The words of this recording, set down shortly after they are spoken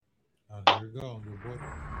Here we go. Your boy.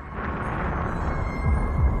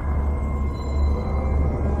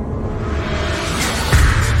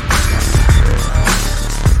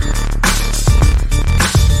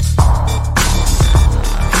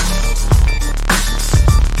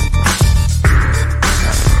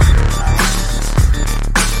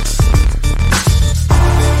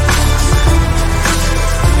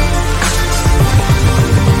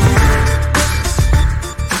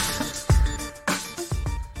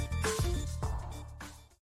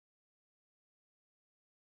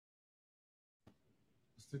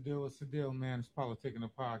 What's the deal? What's the deal, man? It's Politicking the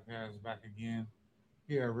Podcast back again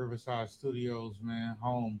here at Riverside Studios, man,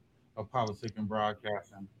 home of Politicking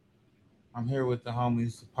Broadcasting. I'm here with the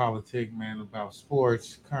homies to politic, man, about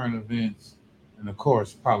sports, current events, and of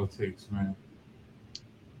course, politics, man.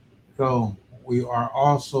 So we are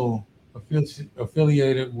also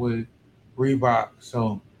affiliated with Reebok.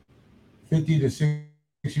 So 50 to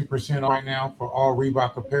 60% off right now for all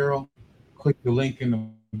Reebok apparel. Click the link in the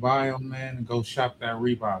bio, man, and go shop that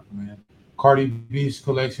Reebok, man. Cardi B's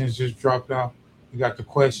collections just dropped out. We got the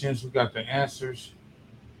questions, we got the answers.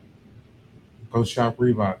 Go shop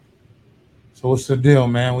Reebok. So what's the deal,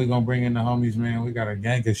 man? We gonna bring in the homies, man. We got a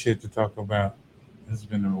gang of shit to talk about. It's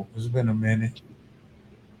been a minute.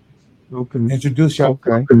 Okay. Introduce y'all.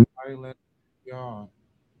 Okay. Let y'all.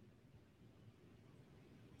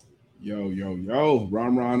 Yo.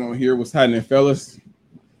 Ron on here. What's happening, fellas?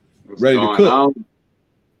 What's Ready to going cook. on?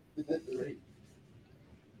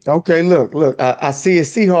 Okay. Look. I see a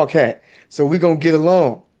Seahawk hat, so we're gonna get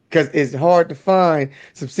along because it's hard to find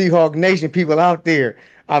some Seahawk Nation people out there.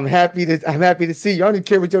 I'm happy to see you. I don't even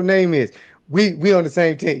care what your name is. We on the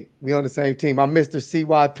same team. We on the same team. I'm Mr.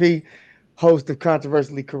 CYP, host of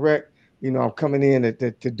Controversially Correct. I'm coming in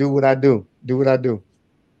to do what I do. Do what I do.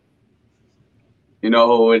 You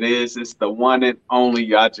know who it is? It's the one and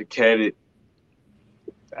only educated.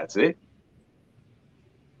 That's it.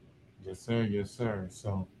 Yes, sir. Yes, sir.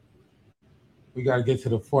 So we got to get to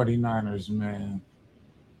the 49ers, man.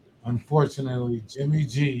 Unfortunately, Jimmy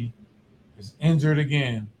G is injured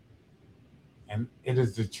again, and it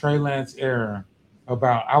is the Trey Lance era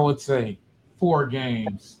about, I would say, 4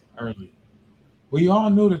 games early. We all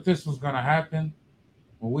knew that this was going to happen,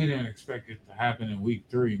 but we didn't expect it to happen in week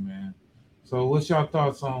 3, man. So what's your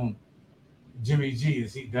thoughts on Jimmy G?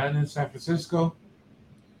 Is he done in San Francisco?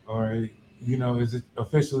 Or, is it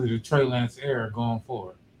officially the Trey Lance era going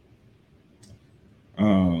forward?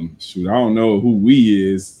 Shoot, I don't know who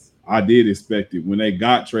we is. I did expect it. When they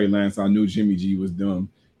got Trey Lance, I knew Jimmy G was dumb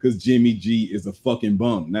because Jimmy G is a fucking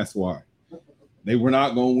bum. That's why. They were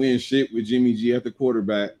not going to win shit with Jimmy G at the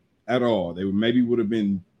quarterback at all. They maybe would have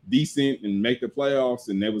been decent and make the playoffs,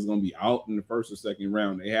 and they was going to be out in the first or second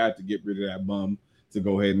round. They had to get rid of that bum to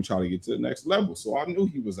go ahead and try to get to the next level. So I knew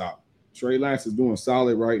he was out. Trey Lance is doing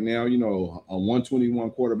solid right now. A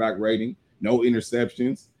 121 quarterback rating, no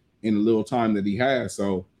interceptions in the little time that he has.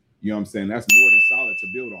 So, you know what I'm saying? That's more than solid to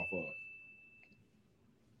build off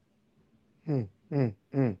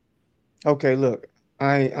of. Okay, look,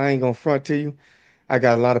 I ain't gonna front to you. I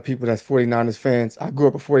got a lot of people that's 49ers fans. I grew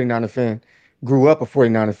up a 49er fan, grew up a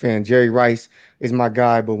 49er fan. Jerry Rice is my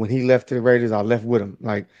guy, but when he left to the Raiders, I left with him.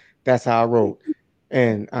 Like, that's how I rolled.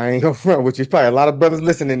 And I ain't gonna front, which is probably a lot of brothers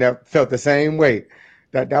listening that felt the same way.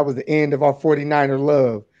 That was the end of our 49er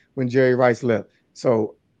love when Jerry Rice left.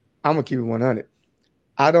 So I'm gonna keep it 100.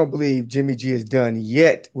 I don't believe Jimmy G is done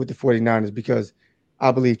yet with the 49ers because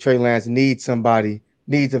I believe Trey Lance needs a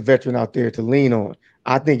veteran out there to lean on.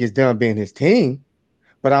 I think it's done being his team,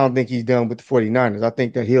 but I don't think he's done with the 49ers. I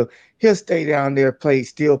think that he'll stay down there,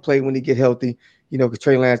 still play when he get healthy, because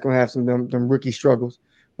Trey Lance gonna have some them rookie struggles.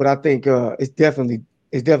 But I think it's definitely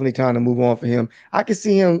time to move on for him. I can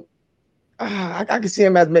see him. I can see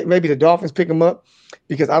him as maybe the Dolphins pick him up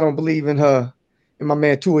because I don't believe in my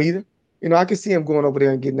man Tua either. I can see him going over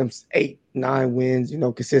there and getting them 8, 9 wins,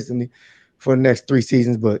 consistently for the next 3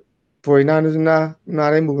 seasons. But 49ers,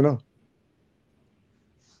 they moving on.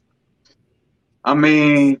 I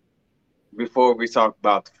mean, before we talk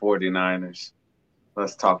about the 49ers,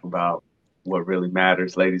 let's talk about what really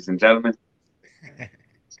matters, ladies and gentlemen.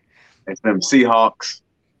 It's them Seahawks.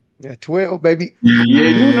 Yeah, 12, baby. Yeah,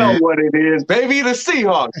 you know what it is, baby, the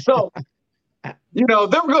Seahawks. So, they're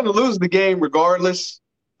going to lose the game regardless.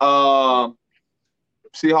 Seahawk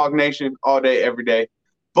Nation all day, every day.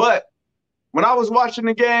 But when I was watching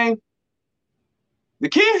the game, the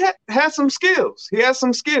kid had some skills. He has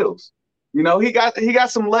some skills. He got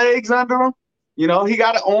some legs under him. He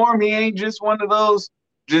got an arm. He ain't just one of those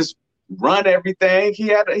just run everything. He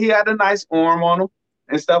had a nice arm on him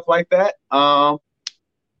and stuff like that.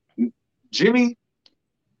 Jimmy,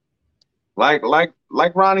 like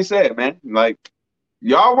Ronnie said, man. Like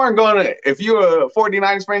y'all weren't going to. If you're a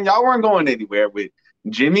 49ers fan, y'all weren't going anywhere with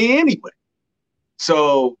Jimmy anyway.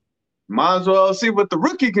 So might as well see what the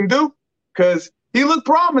rookie can do because he looked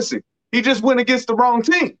promising. He just went against the wrong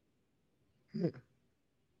team.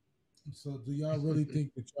 So do y'all really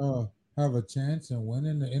think that y'all have a chance in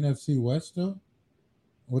winning the NFC West though?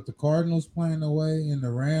 With the Cardinals playing away and the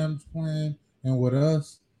Rams playing and with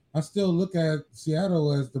us, I still look at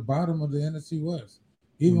Seattle as the bottom of the NFC West,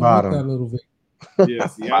 even with that little bit. Yeah,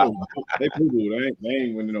 Seattle, they poo-poo. They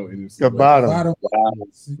ain't winning no NFC. The bottom.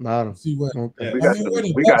 Bottom. See what? Yeah. We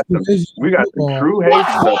got some true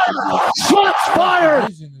haters. Shots fired.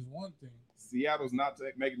 Division is one thing. Seattle's not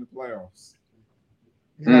making the playoffs.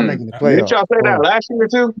 Not making the playoffs. Didn't y'all say that last year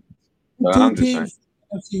too? Two teams.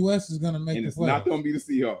 NFC West is going to make And the it's playoffs. not going to be the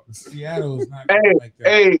Seahawks. Seattle is not going to make that.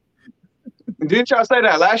 Hey, didn't y'all say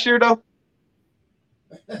that last year though?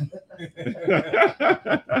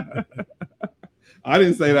 I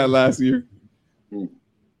didn't say that last year.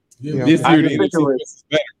 Yeah, This I year, the just think NFC West is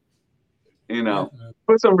better. You know,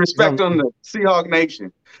 put some respect on the Seahawk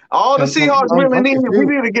Nation. All the Seahawks really need, we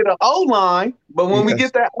need to get an O-line, but when we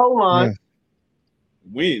get that O-line,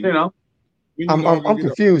 Win. you know. I'm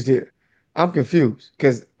confused here. I'm confused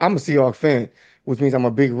because I'm a Seahawks fan, which means I'm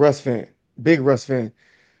a big Russ fan.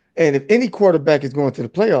 And if any quarterback is going to the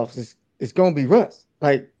playoffs, it's going to be Russ.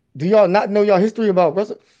 Like, do y'all not know y'all history about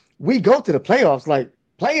Russ? We go to the playoffs, like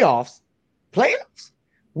playoffs.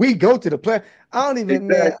 We go to the play. I don't even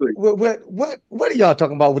man. What are y'all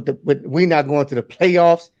talking about with we not going to the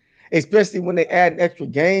playoffs, especially when they add extra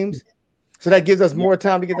games? So that gives us more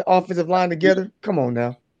time to get the offensive line together. Come on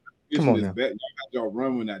now. Y'all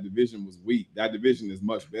run when that division was weak. That division is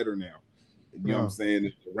much better now. You know what I'm saying?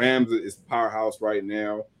 The Rams is powerhouse right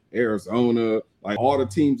now. Arizona, like all the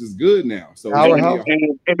teams is good now. So and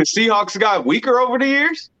the Seahawks got weaker over the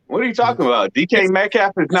years. What are you talking about? DK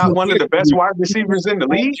Metcalf is not one of the best wide receivers in the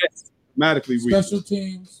league. Automatically weak. Special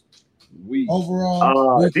teams. Weak.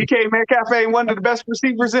 Overall, DK Metcalf ain't one of the best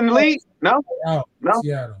receivers in the league. No.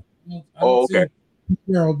 Seattle. Okay. Pete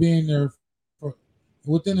Carroll being there for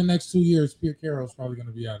within the next 2 years. Pete Carroll's probably going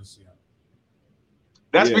to be out of Seattle.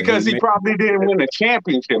 That's because he probably didn't win a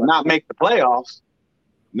championship, not make the playoffs.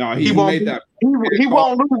 No, he won't. He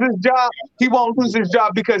won't lose his job. He won't lose his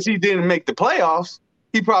job because he didn't make the playoffs.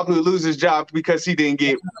 He probably lose his job because he didn't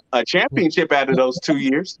get a championship out of those 2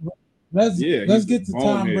 years. Let's get to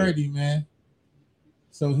Tom Brady, man.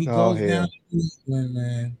 So he goes down to Cleveland,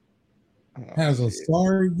 man. Has a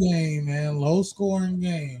sorry game, man. Low scoring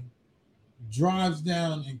game. Drives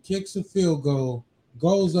down and kicks a field goal.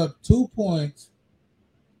 Goes up 2 points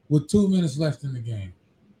with 2 minutes left in the game.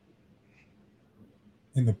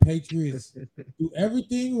 And the Patriots do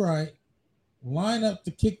everything right, line up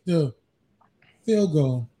to kick the field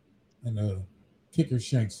goal, and the kicker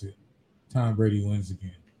shanks it. Tom Brady wins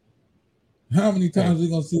again. How many times are we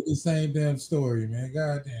going to see the same damn story, man?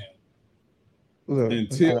 God damn. Look,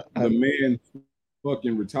 until the man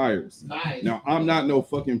fucking retires. Nice. Now, I'm not no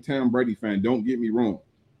fucking Tom Brady fan. Don't get me wrong.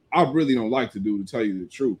 I really don't like to to tell you the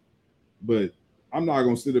truth. But I'm not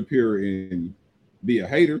going to sit up here and be a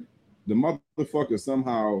hater. The motherfucker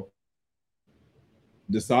somehow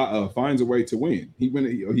finds a way to win. He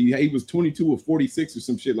was 22 of 46 or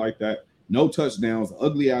some shit like that. No touchdowns,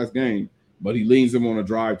 ugly ass game, but he leans him on a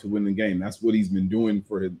drive to win the game. That's what he's been doing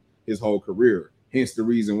for his whole career. Hence the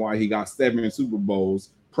reason why he got 7 Super Bowls,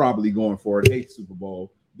 probably going for an 8th Super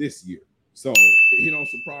Bowl this year. So it don't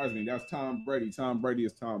surprise me. That's Tom Brady. Tom Brady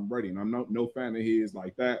is Tom Brady, and I'm no fan of his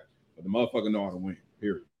like that. But the motherfucker know how to win.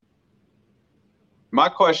 Period. My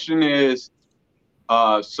question is,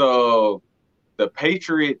 so the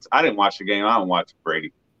Patriots, I didn't watch the game. I don't watch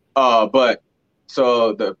Brady. But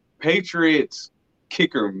so the Patriots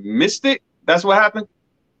kicker missed it. That's what happened?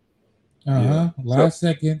 Last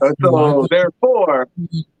second. So therefore,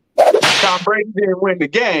 Tom Brady didn't win the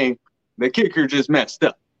game. The kicker just messed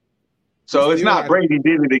up. So it's not Brady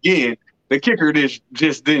did it again. The kicker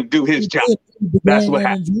just didn't do his job. That's what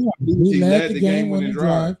happened. He led the game winning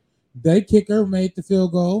drive. They kicker made the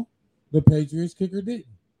field goal. The Patriots kicker didn't.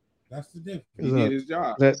 That's the difference. He did his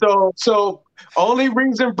job. So only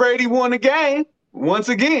reason Brady won the game once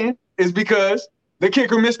again is because the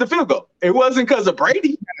kicker missed the field goal. It wasn't because of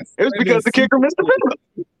Brady. It was because the kicker missed the field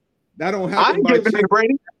goal. That don't happen. I ain't giving it to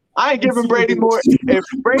Brady. I ain't giving Brady more. If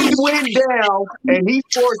Brady went down and he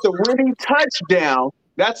scored the winning touchdown,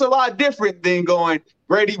 that's a lot different than going,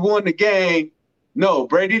 Brady won the game. No,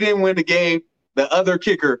 Brady didn't win the game. The other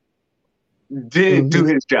kicker didn't do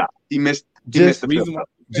his job. He missed the field goal.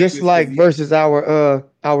 Just like versus our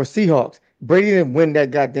Seahawks. Brady didn't win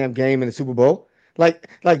that goddamn game in the Super Bowl.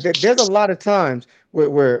 There's a lot of times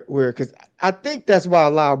where because I think that's why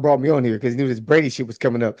Lyle brought me on here because he knew this Brady shit was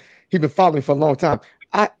coming up. He's been following me for a long time.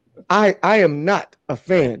 I am not a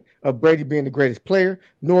fan of Brady being the greatest player,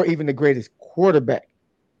 nor even the greatest quarterback.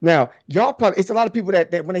 Now, y'all probably, it's a lot of people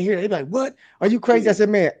that when they hear it, they're like, what? Are you crazy? I said,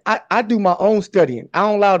 man, I do my own studying. I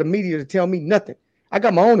don't allow the media to tell me nothing. I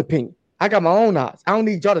got my own opinion. I got my own odds. I don't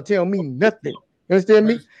need y'all to tell me nothing. You understand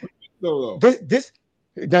me?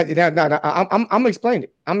 I'm explaining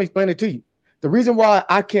it. I'm explaining it to you. The reason why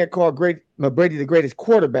I can't call Brady the greatest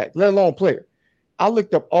quarterback, let alone player, I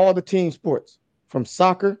looked up all the team sports from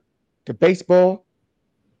soccer to baseball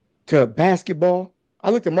to basketball. I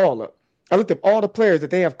looked them all up. I looked up all the players that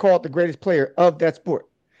they have called the greatest player of that sport.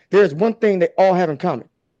 There's one thing they all have in common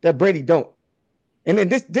that Brady don't. And then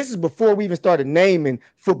this is before we even started naming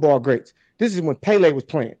football greats. This is when Pele was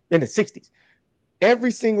playing in the 60s.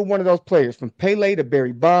 Every single one of those players, from Pele to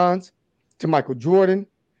Barry Bonds to Michael Jordan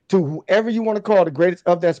to whoever you want to call the greatest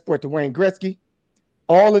of that sport, to Wayne Gretzky,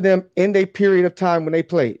 all of them in their period of time when they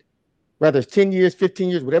played, whether it's 10 years, 15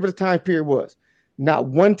 years, whatever the time period was, not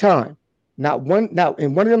one time, now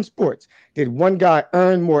in one of them sports did one guy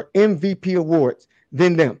earn more MVP awards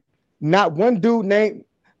than them. Not one dude named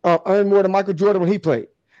earned more than Michael Jordan when he played.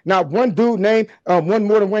 Not one dude named won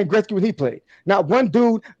more than Wayne Gretzky when he played. Not one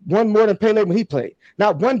dude won more than Pele when he played.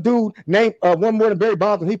 Not one dude named won more than Barry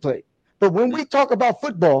Bonds when he played. But when we talk about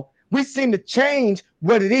football, we seem to change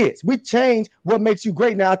what it is. We change what makes you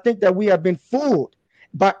great. Now, I think that we have been fooled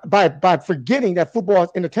by forgetting that football is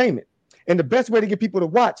entertainment. And the best way to get people to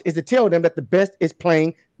watch is to tell them that the best is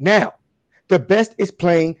playing now. The best is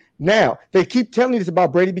playing now. They keep telling you this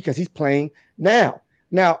about Brady because he's playing now.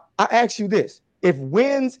 Now, I ask you this. If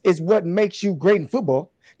wins is what makes you great in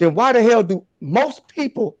football, then why the hell do most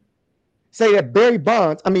people say that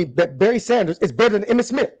that Barry Sanders is better than Emmitt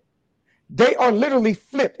Smith? They are literally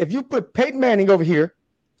flipped. If you put Peyton Manning over here,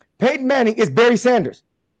 Peyton Manning is Barry Sanders.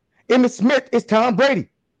 Emmitt Smith is Tom Brady.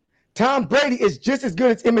 Tom Brady is just as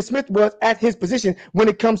good as Emmitt Smith was at his position when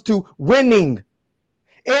it comes to winning.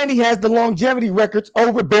 And he has the longevity records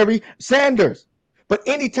over Barry Sanders. But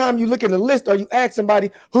anytime you look at the list or you ask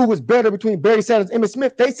somebody who was better between Barry Sanders and Emmitt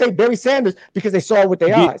Smith, they say Barry Sanders because they saw it with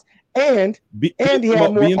their eyes. And he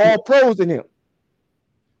had more all-pros than him.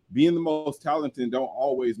 Being the most talented don't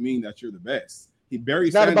always mean that you're the best.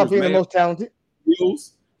 It's not about being the most talented.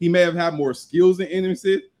 He may have had more skills than Emmitt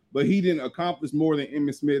Smith, but he didn't accomplish more than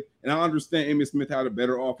Emmitt Smith. And I understand Emmitt Smith had a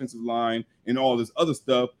better offensive line and all this other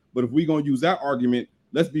stuff. But if we're going to use that argument,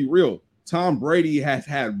 let's be real. Tom Brady has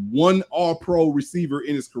had one all-pro receiver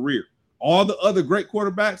in his career. All the other great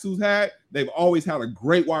quarterbacks they've always had a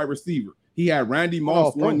great wide receiver. He had Randy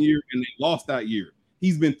Moss one year and they lost that year.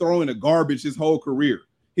 He's been throwing the garbage his whole career.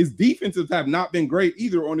 His defenses have not been great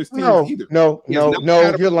either on his team either. No,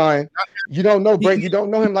 you're lying. You don't know Brady. You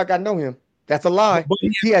don't know him like I know him. That's a lie.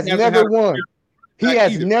 He has never won. He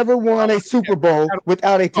has never won a Super Bowl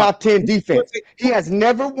without a top 10 defense. He has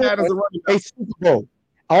never won a Super Bowl.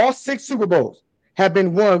 All 6 Super Bowls have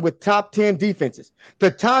been won with top 10 defenses. The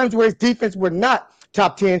times where his defense were not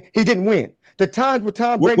top 10, he didn't win. The times where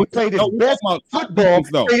Tom Brady played his best football,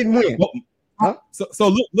 he didn't win. Huh?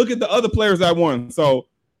 So look at the other players that won. So,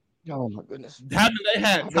 oh my goodness, haven't they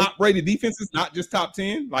had top rated defenses, not just top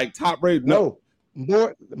 10, like top rated? No,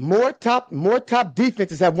 more top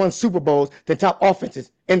defenses have won Super Bowls than top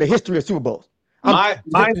offenses in the history of Super Bowls. My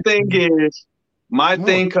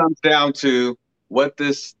thing comes down to what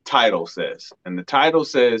this title says, and the title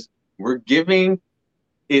says we're giving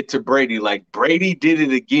it to Brady like Brady did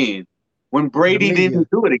it again when Brady didn't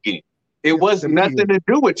do it again. It was nothing to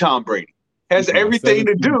do with Tom Brady. It has everything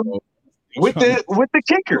to do with the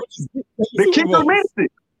kicker. The kicker missed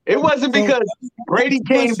it. It wasn't because Brady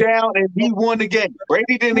came down and he won the game.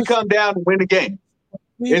 Brady didn't come down and win the game.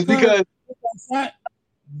 It's because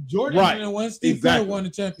Jordan didn't win. Steve Kerr won the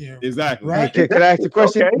championship. Exactly. Right? Can I ask a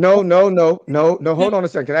question? Okay. No. Hold on a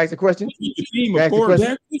second. Can I ask a question?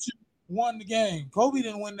 Derek Fisher won the game. Kobe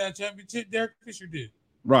didn't win that championship. Derek Fisher did.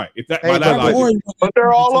 Right. But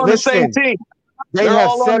they're all on the same team. They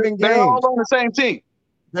have 7 games. They're all on the same team.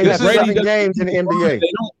 They have 7 games in the NBA.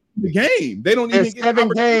 They don't even get 7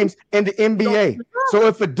 games in the NBA. So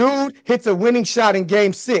if a dude hits a winning shot in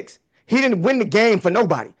game 6, he didn't win the game for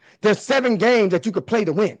nobody. There's 7 games that you could play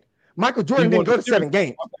to win. Michael Jordan didn't go to 7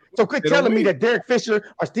 games. So quit telling me that Derek Fisher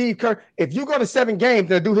or Steve Kerr, if you go to 7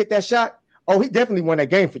 games and a dude hit that shot, he definitely won that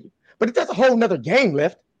game for you. But if there's a whole nother game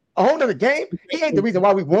left, a whole nother game, he ain't the reason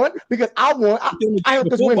why we won, because I won. I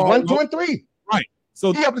helped us win 1, 2, and 3. Right.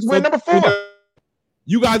 So he helped us win number 4.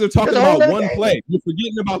 You guys are talking That's all about that one game. play. You're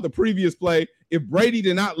forgetting about the previous play. If Brady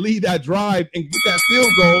did not lead that drive and get that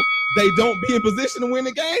field goal, they don't be in position to win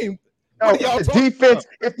the game. No, What are y'all if the talking defense,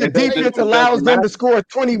 about? if the It doesn't- defense it allows doesn't them to matter. score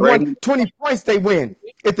 20 Brady- points, they win.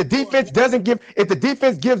 If the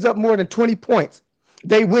defense gives up more than 20 points,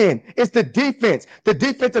 they win. It's the defense. The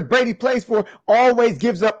defense that Brady plays for always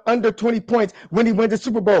gives up under 20 points when he wins the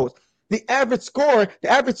Super Bowls. The average score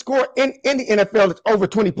in the NFL is over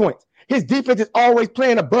 20 points. His defense is always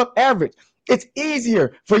playing above average. It's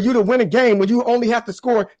easier for you to win a game when you only have to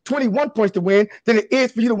score 21 points to win than it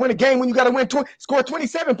is for you to win a game when you got to score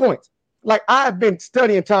 27 points. Like, I've been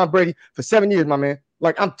studying Tom Brady for 7 years, my man.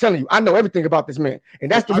 Like, I'm telling you, I know everything about this man.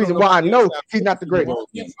 And that's the reason why I know he's not the greatest.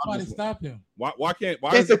 Can't somebody stop him? Why can't?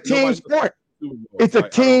 Why It's a is nobody team sport. Super Bowl? It's a Like, I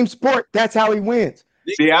don't- team sport. That's how he wins.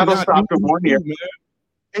 Seattle Cannot stopped do him one year. man.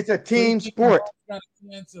 It's a team sport. Got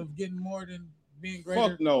a chance of getting more than being greater.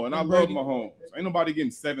 Fuck no, and I than love Brady. Mahomes. Ain't nobody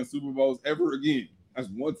getting 7 Super Bowls ever again. That's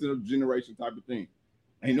once in a generation type of thing.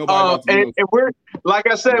 Ain't nobody about to And we're, like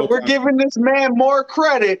I said, No we're time. giving this man more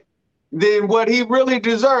credit than what he really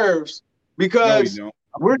deserves because No,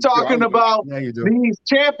 we're talking about Yeah, you do. these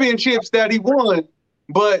championships that he won.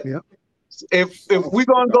 But Yep. if we're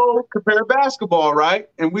gonna go compare basketball, right?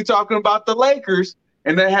 And we're talking about the Lakers,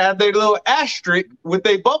 and they had their little asterisk with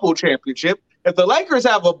their bubble championship. If the Lakers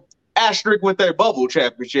have a asterisk with their bubble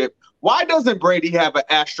championship, why doesn't Brady have an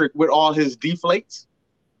asterisk with all his deflates?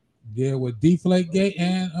 Yeah, with Deflategate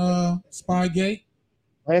and Spygate,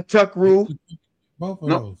 And Chuck Rule. both of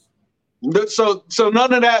No. those. So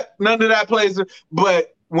none of that plays.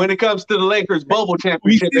 But when it comes to the Lakers bubble championship,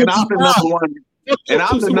 We see and what I'm the you got. number one, and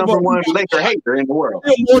I'm the Super number Bowl. one Laker hater in the world.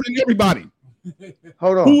 Still more than everybody.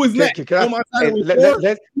 Hold on. Who is Can- next? can I- On my side hey, was let- four.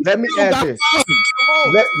 let me Still add got this. 5.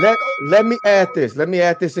 Come on. Let me add this. Let me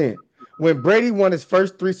add this in. When Brady won his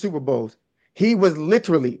first 3 Super Bowls, he was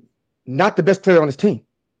literally not the best player on his team.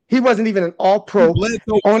 He wasn't even an all-pro Bledsoe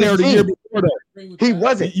was on there his the year team. before that. He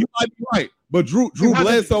wasn't. You might be right, but Drew wasn't.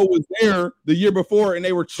 Bledsoe was there the year before, and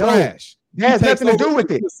they were trash. That has He takes nothing to over do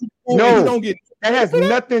with it. the Super Bowl and he No. don't get That has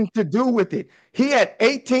nothing to do with it. He had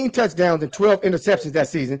 18 touchdowns and 12 interceptions that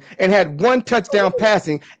season and had 1 touchdown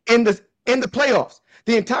passing in the playoffs.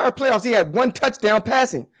 The entire playoffs, he had 1 touchdown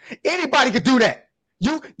passing. Anybody could do that.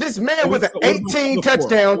 This man was an What about 18 before?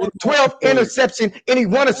 touchdown, What about 12 before? interception, and he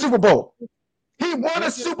won a Super Bowl. He won a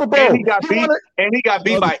Super Bowl. And he got He beat. won it And he got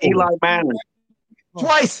beat by Eli Manning.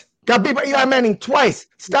 twice. Got beat by Eli Manning twice.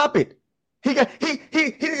 Stop it. He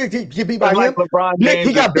didn't get beat by Like him. LeBron Nick, James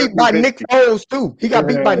he got and beat Dirk by Nowitzki. Nick Foles too. He got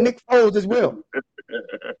beat by Nick Foles as well.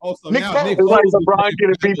 Also, Nick now Foles. Nick It's like Foles LeBron is-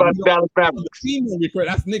 getting beat by the Dallas Mavericks. The team will be correct.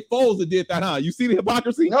 That's Nick Foles that did that, huh? You see the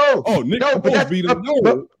hypocrisy? No, Oh, Nick no, but Foles beat him. No,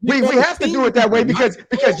 but we Nick have to Foles do it that way beat him.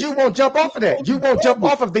 because you won't jump off of that. You won't jump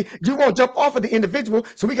off of the individual.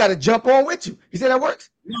 So we got to jump on with you. You see that works?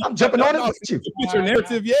 I'm jumping on it with you. To fit your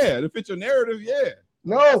narrative, yeah. To fit your narrative, yeah.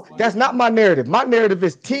 No, that's not my narrative. My narrative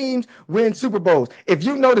is teams win Super Bowls. If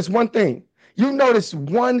you notice one thing, that's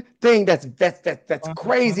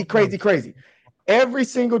crazy. Every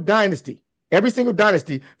single dynasty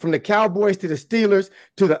from the Cowboys to the Steelers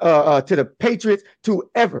to the Patriots to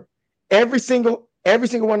every single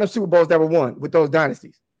one of the Super Bowls that were won with those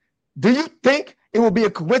dynasties. Do you think it will be a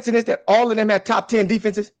coincidence that all of them had top 10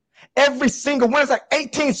 defenses? Every single one is like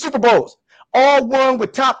 18 Super Bowls, all won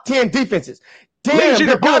with top 10 defenses. Damn, Legion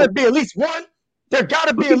there of got to Boom. be at least one. There got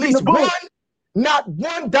to be at Legion least of Boom. one. Not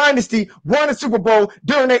one dynasty won a Super Bowl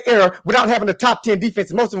during their era without having a top 10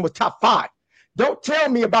 defense. Most of them was top 5. Don't tell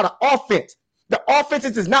me about an offense. The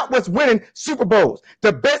offenses is not what's winning Super Bowls.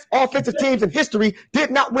 The best offensive teams in history did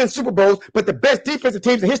not win Super Bowls, but the best defensive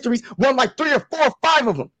teams in history won like 3 or 4 or 5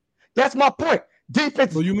 of them. That's my point.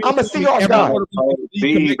 Defense. So you mean I'm a to tell me Seahawks every guy. quarterback in the league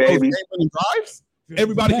can B, make those baby. game-winning drives?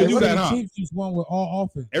 Everybody can do that, huh? Chiefs just won with all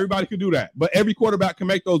offense. Everybody can do that, but every quarterback can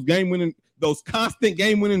make those constant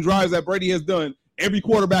game-winning drives that Brady has done. Every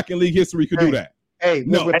quarterback in league history could do that. Hey,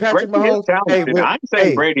 No. with And Patrick Brady is Mahomes, talented. I ain't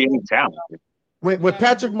saying Brady ain't talented. when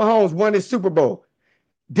Patrick Mahomes won his Super Bowl,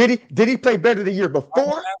 did he play better the year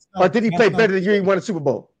before, or did he play better the year he won the Super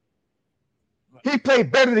Bowl? He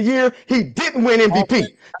played better the year he didn't win MVP.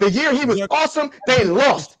 The year he was awesome, they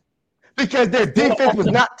lost because their defense was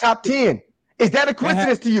not top 10. Is that a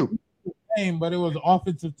coincidence to you? Game, but it was an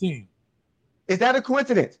offensive team. Is that a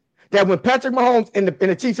coincidence that when Patrick Mahomes and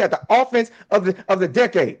the Chiefs had the offense of the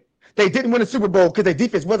decade, they didn't win a Super Bowl because their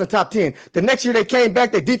defense wasn't top 10. The next year they came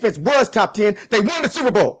back, their defense was top 10. They won the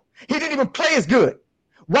Super Bowl. He didn't even play as good.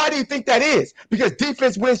 Why do you think that is? Because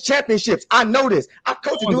defense wins championships. I know this. I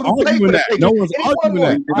coach a dude who played for the Patriots. No one's and he won arguing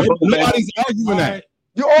one. that. Nobody's arguing All that. right,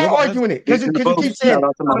 You are Nobody- arguing it because you keep saying, Shout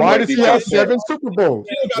out to my why boy does he have DJ. 7 Super Bowls?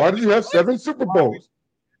 Why does he have 7 Super Bowls?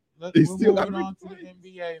 We're He still got moving on to the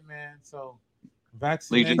NBA, man. So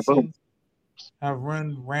Legion of Boom. vaccinations have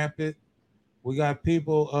run rampant. We got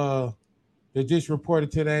people that just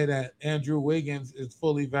reported today that Andrew Wiggins is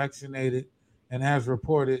fully vaccinated and has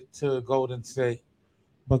reported to Golden State.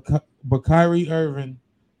 But Kyrie Irving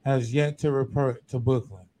has yet to report to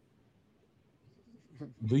Brooklyn.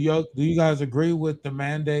 Do you guys agree with the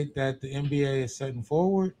mandate that the NBA is setting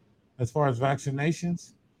forward as far as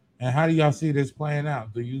vaccinations? And how do y'all see this playing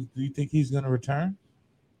out? Do you think he's going to return?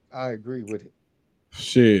 I agree with it.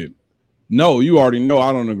 Shit. No, you already know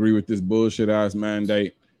I don't agree with this bullshit ass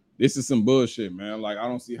mandate. This is some bullshit, man. Like, I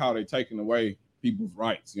don't see how they taking away people's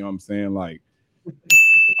rights. You know what I'm saying? Like,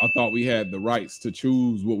 I thought we had the rights to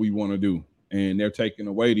choose what we want to do. And they're taking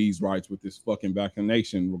away these rights with this fucking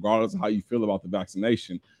vaccination. Regardless of how you feel about the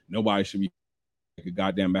vaccination, nobody should be a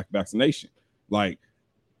goddamn vaccination. Like,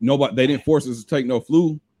 nobody, they didn't force us to take no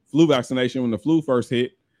flu vaccination when the flu first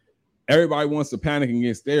hit. Everybody wants to panic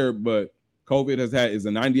against there, but COVID is a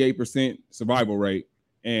 98% survival rate,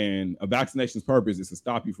 and a vaccination's purpose is to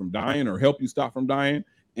stop you from dying or help you stop from dying.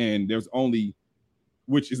 And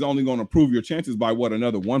which is only going to improve your chances by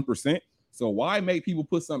another 1%. So why make people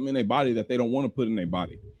put something in their body that they don't want to put in their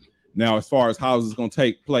body? Now, as far as how is this going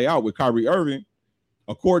to play out with Kyrie Irving,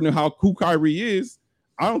 according to who Kyrie is,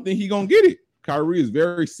 I don't think he's going to get it. Kyrie is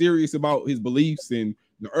very serious about his beliefs, and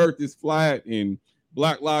the earth is flat and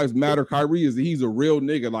Black Lives Matter. He's a real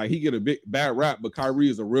nigga. Like, he get a bad rap, but Kyrie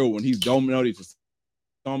is a real one. He's donated to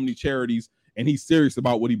so many charities, and he's serious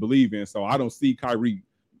about what he believes in. So I don't see Kyrie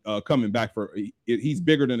coming back he's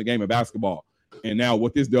bigger than the game of basketball. And now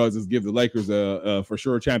what this does is give the Lakers a for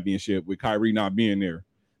sure championship with Kyrie not being there.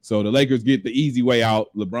 So the Lakers get the easy way out.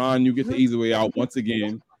 LeBron, you get the easy way out once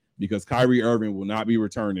again because Kyrie Irving will not be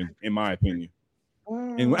returning, in my opinion.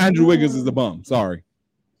 And Andrew Wiggins is a bum. Sorry.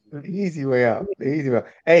 The easy way out. The easy way out.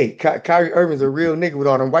 Hey, Kyrie Irving's a real nigga with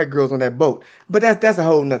all them white girls on that boat. But that's a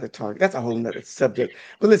whole nother target. That's a whole nother subject.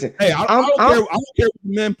 But listen, hey, I don't care. I don't care if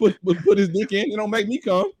the man put his dick in. It don't make me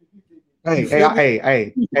come. Hey,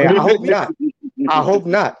 I hope not.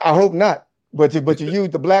 I hope not. But you use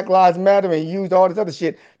the Black Lives Matter and you use all this other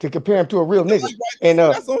shit to compare him to a real nigga. And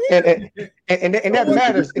that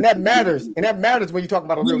matters. And that matters when you talk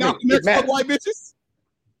about a real nigga. It matters. White bitches.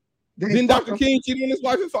 Didn't Dr. King cheat on his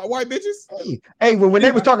wife and fuck white bitches? Hey, when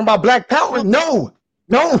they was talking about Black Power, no,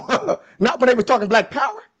 not when they was talking Black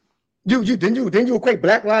Power. You equate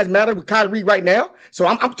Black Lives Matter with Kyrie right now? So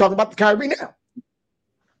I'm talking about the Kyrie now.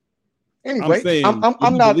 Anyway,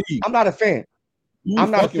 I'm not a fan.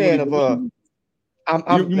 I'm not a fan of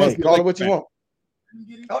hey, call it what you want.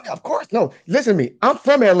 Oh, of course, no. Listen to me. I'm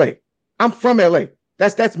from LA.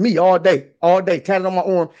 That's me all day, tatted on my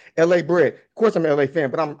arm, LA bread. Of course, I'm an LA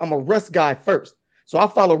fan, but I'm a Russ guy first. So I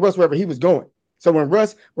follow Russ wherever he was going. So when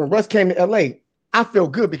Russ came to LA, I feel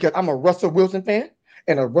good because I'm a Russell Wilson fan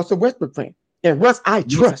and a Russell Westbrook fan. And Russ, I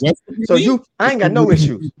trust. So I ain't got no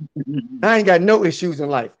issues. I ain't got no issues in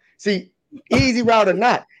life. See, easy route or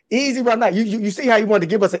not. You see how he wanted to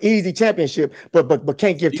give us an easy championship, but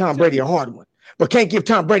can't give Tom Brady a hard one. But he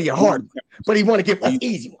want to give us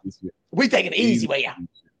easy ones. We taking the easy way out.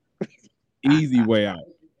 Easy way out.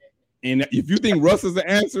 And if you think Russ is the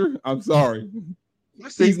answer, I'm sorry.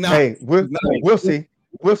 He's not. Hey, we'll see.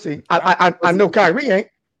 I know Kyrie ain't.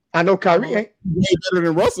 Way better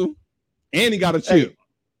than Russell. And he got a chip. Hey,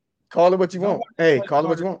 call it what you want. Call it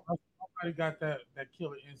what you want. Nobody got that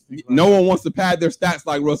killer instinct. No one wants to pad their stats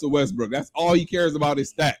like Russell Westbrook. That's all he cares about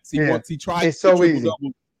is stats. He tries. It's so easy.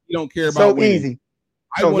 He don't care about so winning. Easy.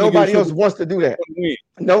 So nobody else wants to do that.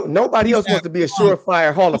 No, nobody else wants to be a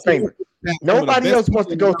surefire Hall of Famer. Nobody else wants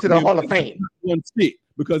to go to the Hall of Fame. One stick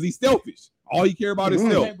because he's selfish. All he care about is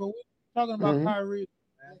self. But we're talking about Kyrie.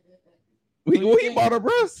 He bought up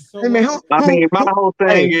Russ. Hey, man, my whole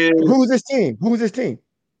thing is who's this team? Who's your team?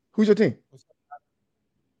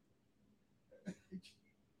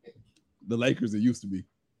 The Lakers. It used to be.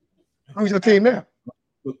 Who's your team now?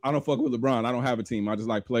 I don't fuck with LeBron. I don't have a team. I just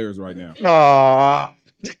like players right now.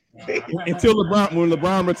 Until when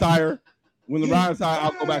LeBron retire,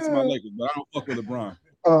 I'll go back to my Lakers. But I don't fuck with LeBron.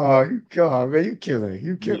 Oh God, man, you killing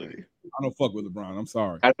me. I don't fuck with LeBron. I'm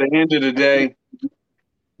sorry. At the end of the day,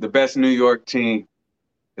 the best New York team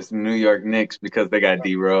is the New York Knicks because they got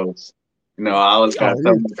D Rose. You know, I always got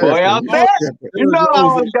some boy out there. I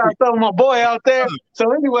always got some of my boy out there.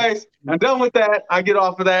 So, anyways, I'm done with that. I get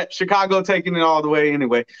off of that. Chicago taking it all the way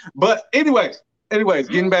anyway. But anyways,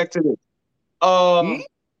 getting back to this. Y'all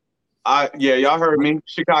heard me.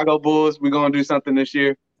 Chicago Bulls. We're gonna do something this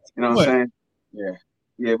year. You know what I'm saying? Yeah.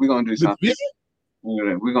 Yeah, we're gonna do The something.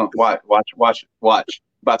 division? We're gonna watch.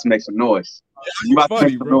 About to make some noise. You About to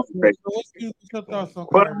funny, make some bro. noise, baby. So what's your thoughts on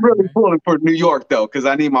But Kyrie, I'm really man? pulling for New York though, because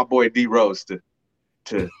I need my boy D Rose to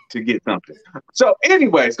get something. So,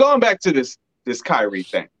 anyways, going back to this Kyrie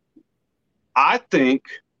thing, I think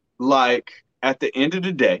like at the end of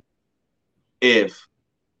the day, if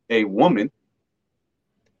a woman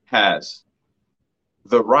has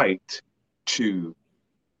the right to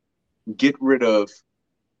get rid of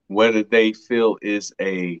whether they feel is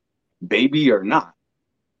a baby or not,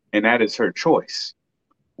 and that is her choice,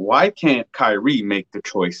 why can't Kyrie make the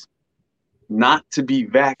choice not to be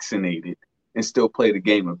vaccinated and still play the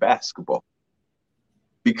game of basketball?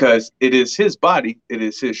 Because it is his body, it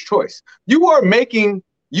is his choice. You are making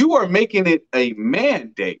it a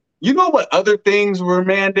mandate. You know what other things were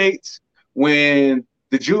mandates when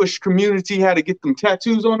the Jewish community had to get them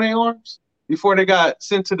tattoos on their arms before they got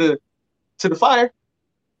sent to the fire?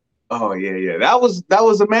 Oh yeah. That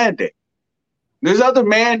was a mandate. There's other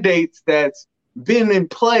mandates that's been in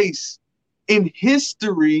place in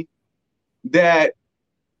history that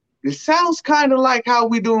it sounds kind of like how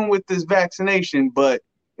we're doing with this vaccination, but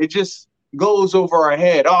it just goes over our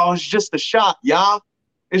head. Oh, it's just a shot, y'all.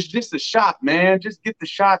 It's just a shot, man. Just get the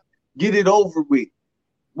shot, get it over with.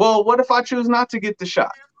 Well, what if I choose not to get the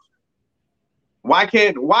shot? Why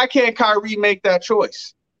can't Kyrie make that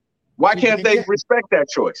choice? Why can't they respect that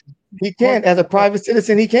choice? He can as a private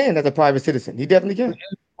citizen. He can as a private citizen. He definitely can. In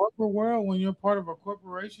the corporate world, when you're part of a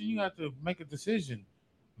corporation, you have to make a decision.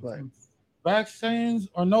 Right. Vaccines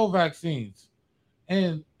or no vaccines.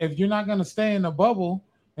 And if you're not going to stay in a bubble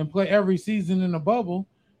and play every season in a bubble,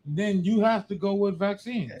 then you have to go with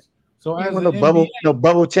vaccines. So as no bubble, NBA, no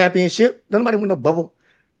bubble championship. Nobody want no bubble.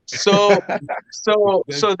 So does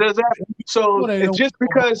that? So it's just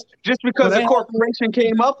because a corporation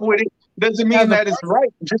came up with it doesn't mean that it's right.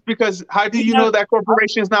 Just because, how do you know that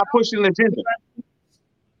corporation is not pushing the agenda?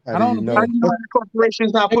 I don't know. How do you know that corporation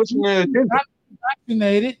is not pushing the agenda? Not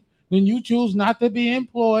vaccinated, then you choose not to be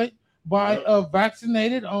employed by a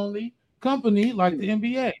vaccinated only company like the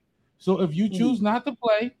NBA. So if you choose not to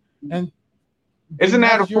play, and isn't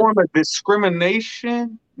that a form of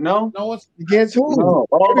discrimination? No, it's against who? No.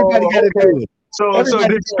 Everybody got to do it. So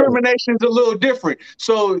discrimination is a little different.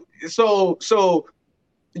 So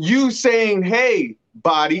you saying, hey,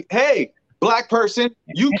 black person,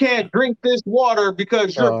 you can't drink this water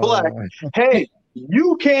because you're black. Hey,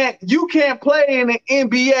 you can't play in the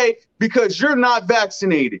NBA because you're not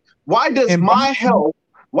vaccinated. Why does my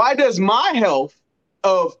health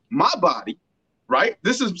of my body, right?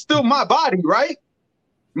 This is still my body, right?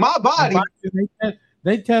 My body.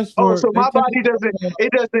 They test for. So my body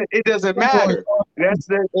doesn't matter.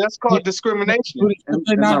 That's called discrimination.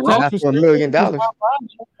 Not for $1 million.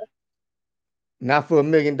 Not for $1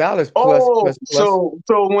 million plus. So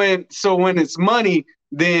when it's money,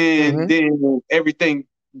 then everything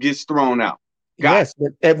gets thrown out. Yes,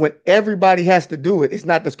 but when everybody has to do it, it's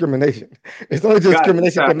not discrimination. It's only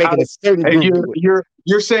discrimination to make it a certain group do it.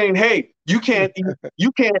 You're saying, hey, you can't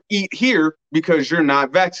eat here because you're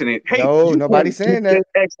not vaccinated. Hey, no, nobody's saying that.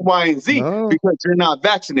 X, Y, and Z because you're not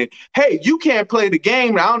vaccinated. Hey, you can't play the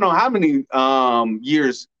game. I don't know how many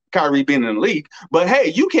years Kyrie been in the league, but hey,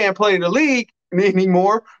 you can't play the league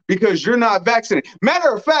anymore because you're not vaccinated.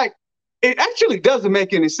 Matter of fact, it actually doesn't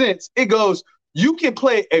make any sense. It goes, you can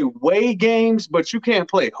play away games, but you can't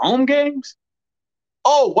play home games.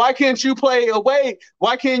 Oh, why can't you play away?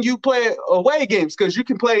 Why can't you play away games? Because you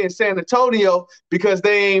can play in San Antonio because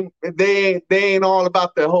they ain't all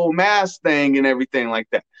about the whole mask thing and everything like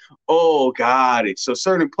that. Oh, got it. So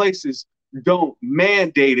certain places don't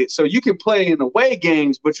mandate it, so you can play in away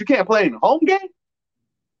games, but you can't play in home game.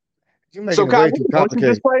 So Kyrie, why don't you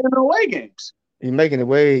just play in the away games? You're making it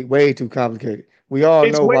way too complicated. We all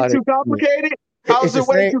know why. It's way too complicated. How is it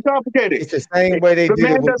way too complicated? It's the same way they did it. The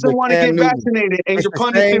man doesn't want to get vaccinated, and you're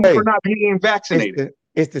punishing him for not being vaccinated.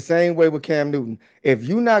 It's the same way with Cam Newton. If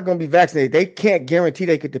you're not going to be vaccinated, they can't guarantee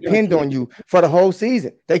they could depend on you for the whole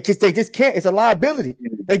season. They just can't. It's a liability.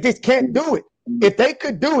 They just can't do it. If they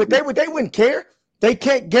could do it, they wouldn't care. They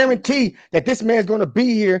can't guarantee that this man's going to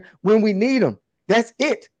be here when we need him. That's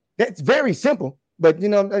it. That's very simple. But,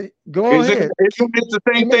 go ahead. It's the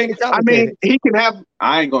same thing. I mean, he can have –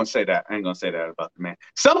 I ain't going to say that. I ain't going to say that about the man.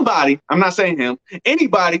 Somebody – I'm not saying him.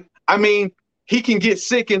 Anybody – I mean, he can get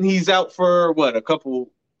sick and he's out for, what, a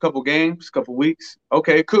couple games, couple weeks?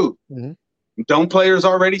 Okay, cool. Mm-hmm. Don't players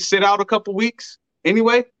already sit out a couple weeks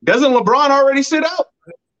anyway? Doesn't LeBron already sit out?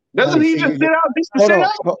 Doesn't he just sit out just to sit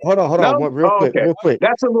out? Hold on. No? Real quick.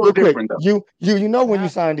 That's a little different though. You know when you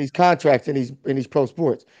sign these contracts in these pro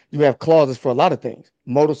sports, you have clauses for a lot of things: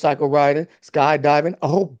 motorcycle riding, skydiving, a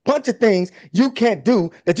whole bunch of things you can't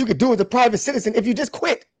do that you could do as a private citizen if you just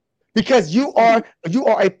quit, because you are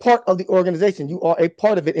a part of the organization. You are a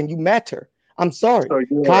part of it, and you matter. I'm sorry,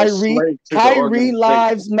 So Kyrie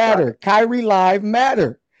lives matter. Kyrie lives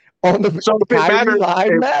matter. So if it matters,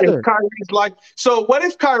 if Kyrie's like, so what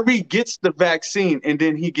if Kyrie gets the vaccine and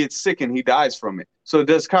then he gets sick and he dies from it? So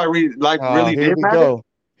does Kyrie really here we matter? go.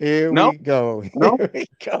 Here No? we go. No? Here we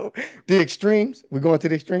go. The extremes. We're going to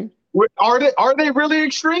the extreme. Are they really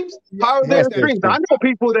extremes? How are they extremes? I know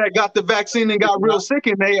people that got the vaccine and got real sick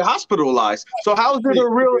and they hospitalized. So how is it a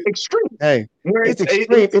real extreme? Hey, it's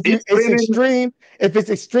extreme. If it's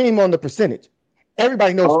extreme on the percentage.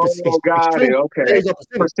 Everybody knows. Got it. Okay.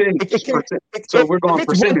 Percentage. So we're going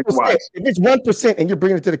percentage wise. If it's 1% and you're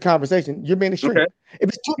bringing it to the conversation, you're being extreme. Okay. If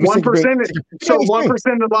it's 2%, so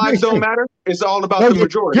 1% of lives don't matter. It's all about the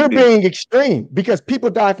majority. You're being extreme because people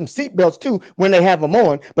die from seatbelts too when they have them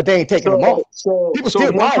on, but they ain't taking them off. So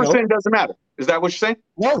 1% doesn't matter. Is that what you're saying?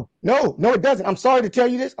 No, it doesn't. I'm sorry to tell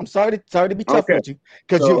you this. I'm sorry to be tough with you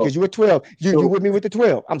because you were 12. You with me with the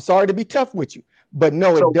 12. I'm sorry to be tough with you, but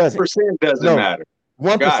no, it doesn't. 1% doesn't matter.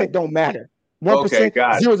 1% don't matter.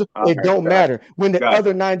 1%, it don't matter. When the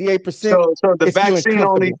other 98%. So the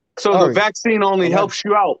vaccine only helps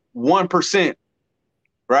you out 1%,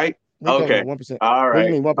 right? Okay. 1%. All right. What do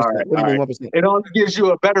you mean 1%? What do you mean 1%? It only gives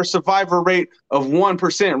you a better survivor rate of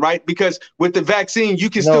 1%, right? Because with the vaccine, you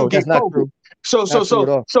can still get COVID. So is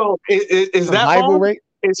that survival rate?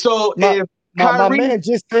 So if my man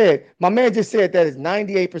just said that it's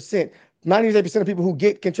 98%. 98% of people who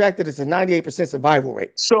get contracted, it's a 98% survival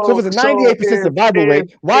rate. So if it's a 98% survival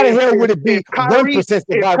rate, why the hell would it be 1%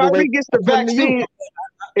 survival rate?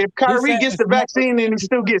 If Kyrie gets the vaccine and he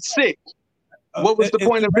still gets sick, what was the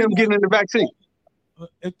point of him getting the vaccine?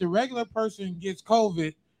 If the regular person gets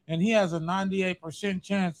COVID and he has a 98%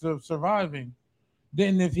 chance of surviving,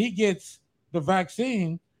 then if he gets the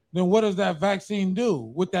vaccine, then what does that vaccine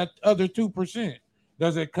do with that other 2%?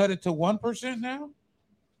 Does it cut it to 1% now?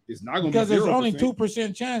 It's not going because be 0%. there's only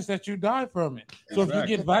 2% chance that you die from it. So if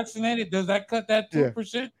you get vaccinated, does that cut that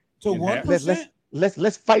 2% to 1%?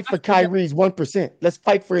 Let's fight for Kyrie's 1%. Let's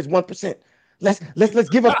fight for his 1%. Let's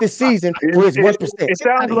give up this season for his 1%.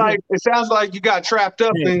 It sounds like you got trapped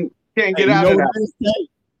up and can't get out of that.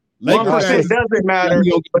 1% doesn't matter,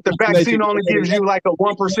 but the vaccine only gives you like a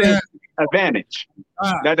 1% advantage.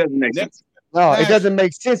 That doesn't make sense. No, it doesn't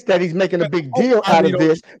make sense that he's making a big deal out of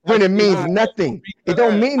this when it means nothing. It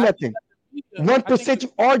don't mean nothing. 1%,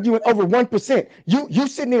 you arguing over 1%. You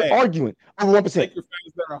sitting there arguing over 1%.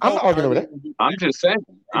 I'm not arguing over that. I'm just saying.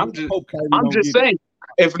 I'm just saying.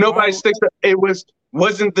 If nobody sticks,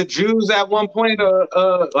 wasn't the Jews at one point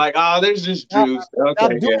there's just Jews.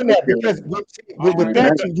 I'm doing that because with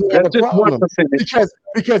that you have a problem.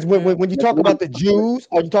 Because when you talk about the Jews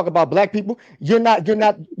or you talk about black people, you're not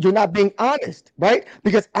being honest, right?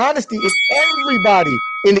 Because honesty is everybody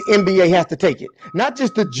in the NBA has to take it, not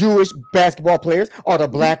just the Jewish basketball players or the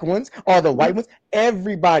black ones or the white ones.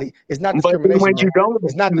 Everybody. It's not discrimination. But when you don't,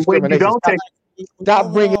 it's not discrimination. When you don't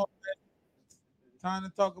stop bringing. Time to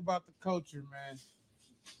talk about the culture, man.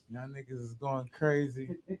 Y'all niggas is going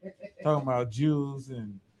crazy. Talking about Jews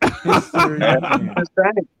and history.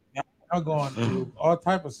 I'm going through all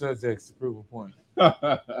type of subjects to prove a point.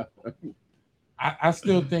 I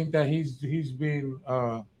still think that he's being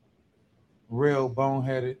real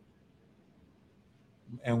boneheaded.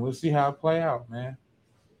 And we'll see how it play out, man.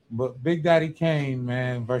 But Big Daddy Kane,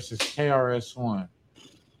 man, versus KRS-One.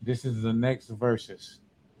 This is the next versus.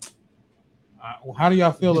 How do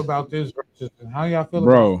y'all feel about this versus? How do y'all feel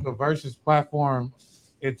about the versus platform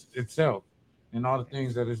itself and all the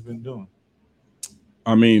things that it's been doing?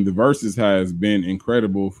 I mean, the versus has been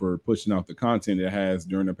incredible for pushing out the content it has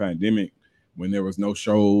during the pandemic when there was no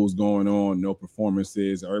shows going on, no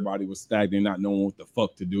performances. Everybody was stagnant, not knowing what the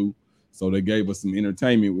fuck to do. So they gave us some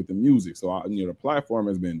entertainment with the music. So the platform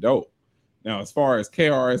has been dope. Now, as far as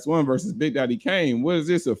KRS-One versus Big Daddy Kane, what is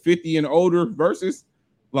this? A 50 and older versus?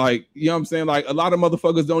 Like, you know what I'm saying? Like, a lot of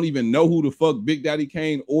motherfuckers don't even know who the fuck Big Daddy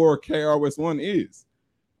Kane or KRS-One is.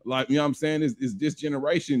 Like, you know what I'm saying? Is this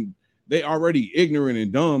generation, they already ignorant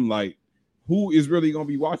and dumb. Like, who is really going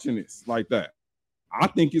to be watching this like that? I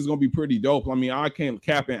think it's going to be pretty dope. I mean, I can't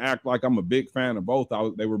cap and act like I'm a big fan of both.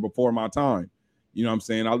 They were before my time. You know what I'm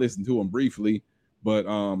saying? I listened to them briefly. But,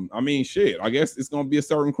 I mean, shit, I guess it's going to be a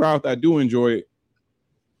certain crowd that do enjoy it.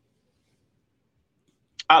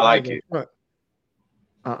 I like it.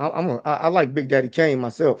 I like Big Daddy Kane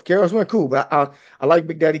myself. Karras went cool, but I like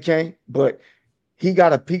Big Daddy Kane, but he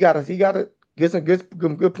gotta get some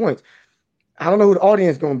good points. I don't know who the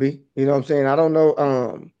audience gonna be. You know what I'm saying? I don't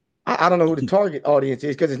know. I don't know who the target audience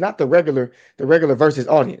is because it's not the regular versus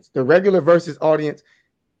audience. The regular versus audience,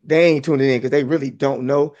 they ain't tuning in because they really don't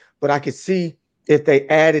know. But I could see if they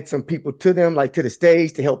added some people to them, like to the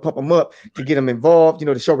stage, to help pump them up, to get them involved,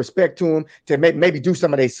 to show respect to them, to maybe do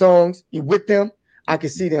some of their songs with them. I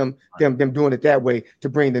could see them doing it that way to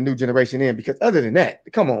bring the new generation in. Because other than that,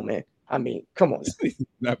 come on, man. I mean, come on.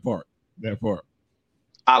 That part.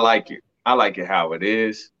 I like it. I like it how it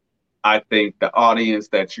is. I think the audience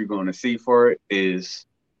that you're going to see for it is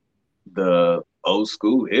the old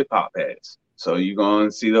school hip hop heads. So you're going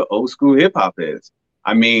to see the old school hip hop heads.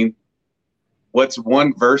 I mean, what's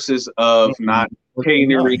one versus of not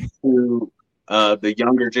catering to the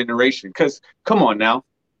younger generation? Because come on now,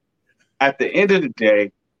 at the end of the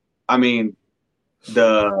day, I mean,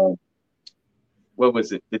 what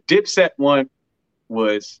was it? The Dipset one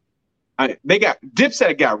was,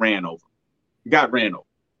 Dipset got ran over.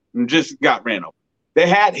 They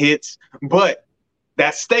had hits, but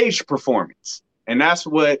that stage performance, and that's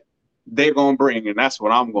what they're going to bring, and that's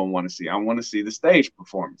what I'm going to want to see. I want to see the stage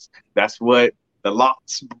performance. That's what the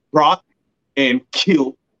Lots brought and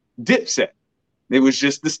killed Dipset. It was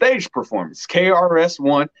just the stage performance. KRS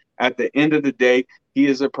One, at the end of the day, he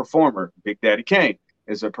is a performer. Big Daddy Kane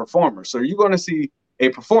is a performer. So you're going to see a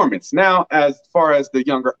performance. Now, as far as the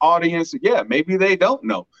younger audience, yeah, maybe they don't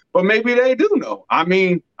know, but maybe they do know. I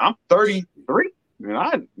mean, I'm 33, and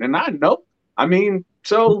I know. I mean,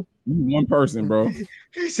 so one person, bro.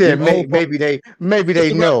 He said maybe they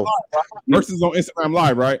know. Versus on Instagram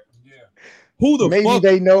Live, right? Yeah. Who the maybe fuck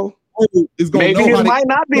they know? Is gonna maybe know it might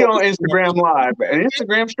not be on Instagram Live, and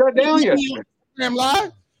Instagram shut down yesterday. Instagram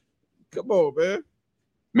Live? Come on, man.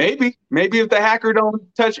 Maybe if the hacker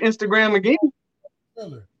don't touch Instagram again.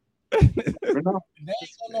 Triller. They ain't gonna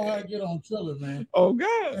know how to get on Triller, man. Oh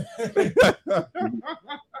God.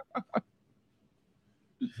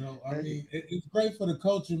 So I mean, it's great for the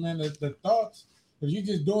culture, man. The thoughts, because you're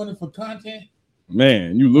just doing it for content.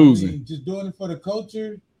 Man, you losing. I mean, just doing it for the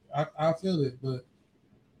culture. I feel it, but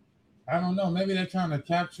I don't know. Maybe they're trying to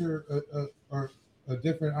capture a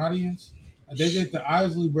different audience. They did the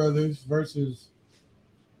Isley Brothers versus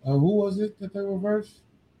who was it that they were versus?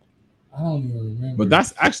 I don't even remember. But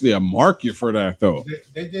that's actually a market for that, though.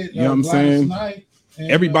 They did. You know what I'm saying?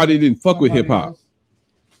 Everybody didn't fuck with hip hop.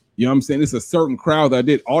 You know what I'm saying? It's a certain crowd that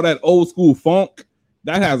did all that old school funk.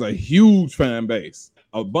 That has a huge fan base.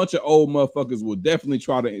 A bunch of old motherfuckers will definitely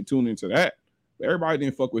try to tune into that. But everybody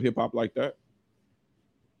didn't fuck with hip hop like that.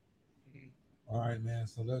 All right, man.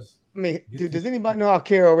 So let's. I mean, does anybody know how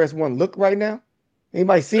KRS One look right now?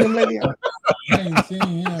 Anybody seen him lately? I ain't seen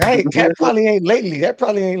him. That probably ain't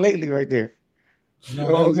lately right there.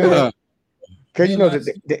 No, because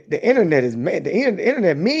the internet is mad. The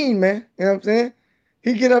internet mean, man. You know what I'm saying?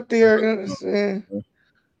 He get up there, you know what I'm saying,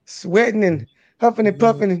 sweating and huffing and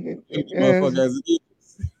puffing.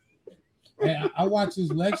 And I watch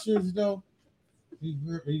his lectures though. He's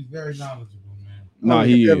very knowledgeable, man. No,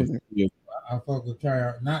 he is. I fuck with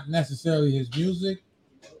KRS, not necessarily his music,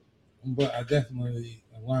 but I definitely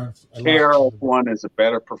learned. KRS One is a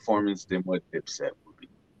better performance than what Dipset would be.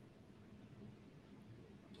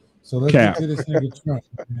 So let's get to this nigga Trump,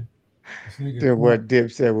 man. Than what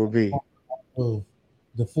Dipset will be. Oh,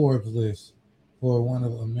 the Forbes list for one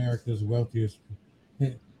of America's wealthiest.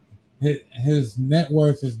 His net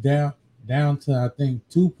worth is down to I think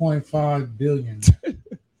 2.5 billion.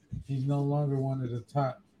 He's no longer one of the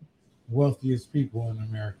top wealthiest people in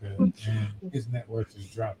America, and his net worth is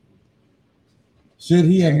dropping. Should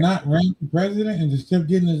he have not ran for president and just kept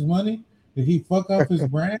getting his money? Did he fuck up his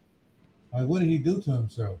brand? Like, what did he do to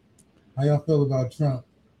himself? How y'all feel about Trump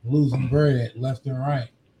losing bread left and right?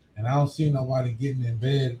 And I don't see nobody getting in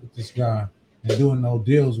bed with this guy and doing no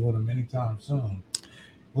deals with him anytime soon.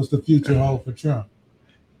 What's the future hold for Trump?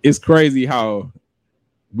 It's crazy how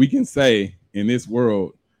we can say in this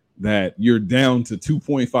world that you're down to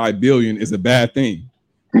 2.5 billion is a bad thing.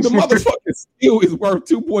 The motherfucker still is worth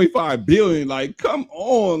 2.5 billion. Like, come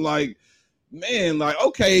on, like, man, like,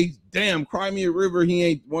 okay, damn, Crimea River, he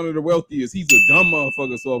ain't one of the wealthiest. He's a dumb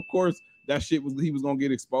motherfucker. So of course that shit he was gonna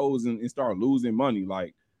get exposed and start losing money.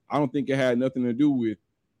 Like, I don't think it had nothing to do with,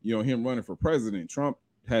 him running for president. Trump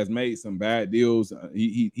has made some bad deals.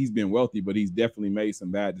 He's been wealthy, but he's definitely made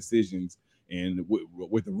some bad decisions. And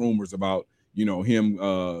with the rumors about, him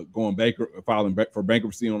going bankrupt, filing for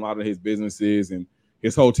bankruptcy on a lot of his businesses, and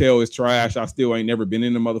his hotel is trash. I still ain't never been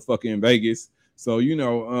in the motherfucker in Vegas. So,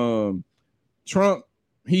 Trump,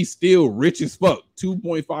 he's still rich as fuck.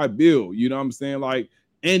 2.5 bill. You know what I'm saying? Like,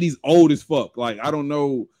 and he's old as fuck. Like, I don't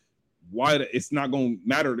know why it's not gonna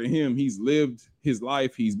matter to him. He's lived his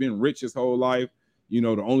life. He's been rich his whole life. You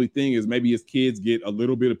know, the only thing is maybe his kids get a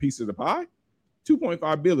little bit of piece of the pie.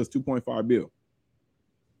 2.5 bill is 2.5 bill.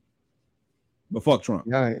 But fuck Trump.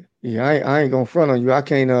 I ain't gonna front on you. I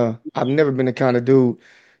can't. I've never been the kind of dude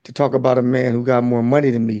to talk about a man who got more money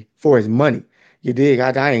than me for his money. You dig?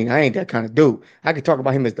 I ain't that kind of dude. I can talk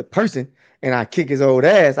about him as the person, and I kick his old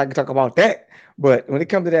ass. I can talk about that. But when it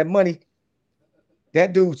comes to that money,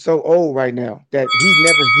 that dude's so old right now that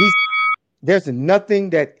there's nothing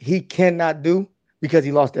that he cannot do because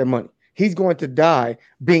he lost that money. He's going to die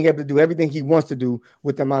being able to do everything he wants to do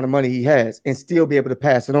with the amount of money he has and still be able to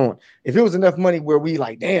pass it on. If it was enough money where we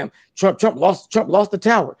like, damn, Trump lost the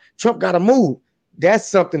tower. Trump got to move. That's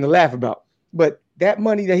something to laugh about. But that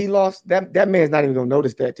money that he lost, that man's not even going to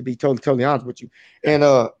notice that, to be totally honest with you. And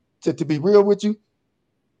to be real with you,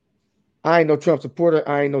 I ain't no Trump supporter.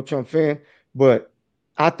 I ain't no Trump fan. But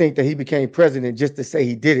I think that he became president just to say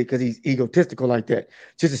he did it because he's egotistical like that.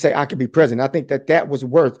 Just to say I could be president. I think that was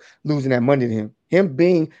worth losing that money to him. Him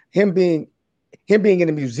being in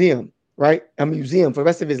a museum, right? A museum for the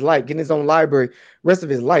rest of his life, getting his own library, rest of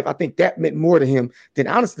his life. I think that meant more to him than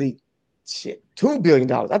honestly, $2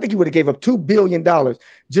 billion. I think he would have gave up $2 billion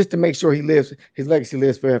just to make sure his legacy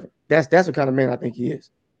lives forever. That's what kind of man I think he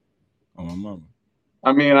is. Oh, my mama.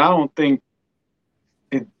 I mean, I don't think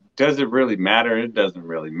it doesn't really matter. It doesn't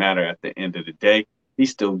really matter at the end of the day.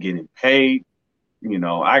 He's still getting paid. You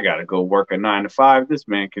know, I got to go work a 9 to 5. This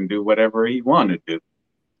man can do whatever he want to do.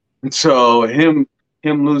 And so him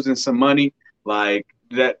losing some money like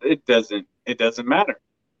that, it doesn't matter.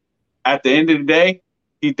 At the end of the day,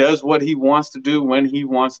 he does what he wants to do when he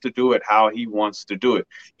wants to do it, how he wants to do it.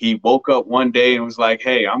 He woke up one day and was like,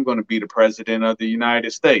 hey, I'm going to be the president of the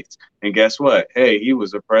United States. And guess what? Hey, he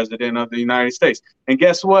was the president of the United States. And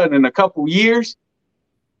guess what? In a couple years,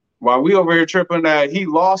 while we over here tripping that he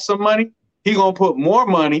lost some money, he going to put more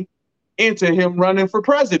money into him running for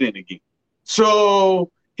president again.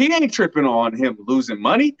 So he ain't tripping on him losing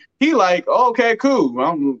money. He like, okay, cool.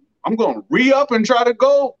 I'm going to re-up and try to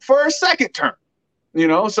go for a second term. You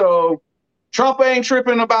know, so Trump ain't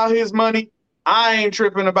tripping about his money. I ain't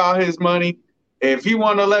tripping about his money. If he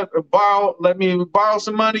want to let me borrow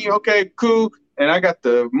some money, okay, cool. And I got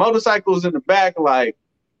the motorcycles in the back, like,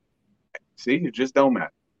 see, it just don't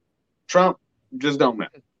matter. Trump just don't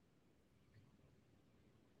matter.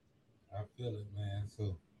 I feel it, man.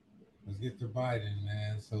 So let's get to Biden,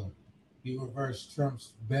 man. So he reversed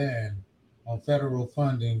Trump's ban on federal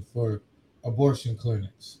funding for abortion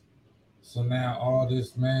clinics. So now all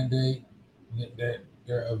this mandate that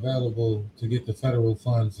they're available to get the federal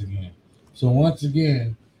funds again. So once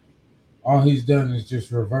again, all he's done is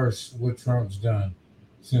just reverse what Trump's done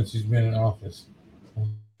since he's been in office. How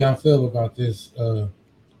y'all feel about this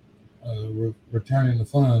returning the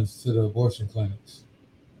funds to the abortion clinics?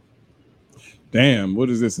 Damn, what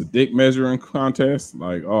is this, a dick measuring contest?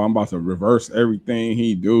 Like, oh, I'm about to reverse everything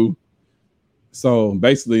he do. So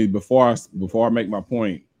basically, before I make my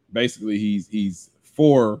point, basically he's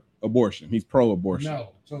for abortion. He's pro-abortion. No,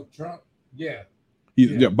 so Trump, yeah.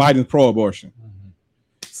 Biden's pro-abortion. Mm-hmm.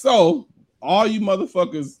 So all you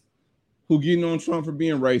motherfuckers who getting on Trump for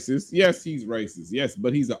being racist, yes, he's racist. Yes,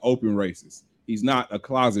 but he's an open racist. He's not a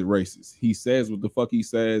closet racist. He says what the fuck he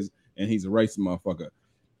says, and he's a racist motherfucker.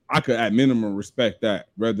 I could at minimum respect that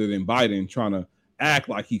rather than Biden trying to act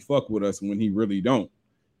like he fuck with us when he really don't.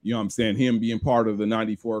 You know what I'm saying? Him being part of the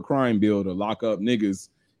 94 crime bill to lock up niggas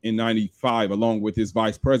in 95, along with his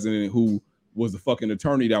vice president, who was the fucking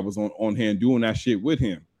attorney that was on hand doing that shit with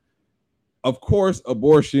him. Of course,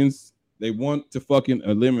 abortions, they want to fucking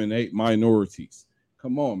eliminate minorities.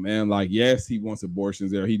 Come on, man. Like, yes, he wants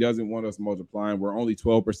abortions there. He doesn't want us multiplying. We're only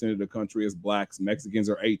 12% of the country as blacks. Mexicans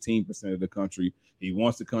are 18% of the country. He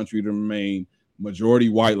wants the country to remain majority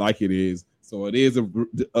white like it is. So it is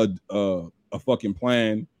a fucking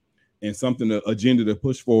plan and something, an agenda to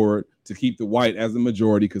push forward to keep the white as the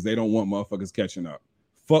majority because they don't want motherfuckers catching up.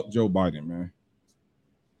 Fuck Joe Biden, man.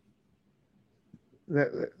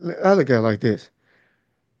 I look at it like this.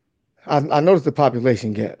 I noticed the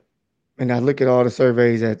population gap. And I look at all the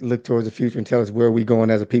surveys that look towards the future and tell us where we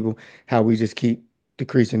going as a people, how we just keep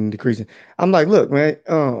decreasing. I'm like, look, man,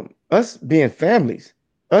 us being families,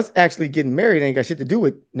 us actually getting married ain't got shit to do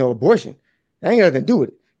with no abortion. That ain't got nothing to do with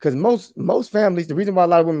it. Because most families, the reason why a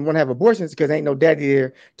lot of women want to have abortions is because there ain't no daddy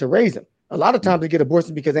there to raise them. A lot of times they get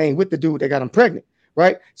abortions because they ain't with the dude that got them pregnant,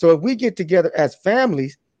 right? So if we get together as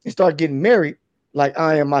families and start getting married, like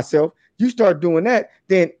I am myself, you start doing that,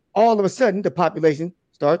 then all of a sudden the population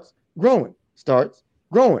starts growing.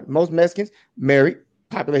 Most Mexicans married,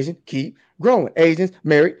 population keep growing. Asians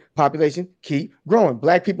married, population keep growing.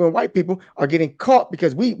 Black people and white people are getting caught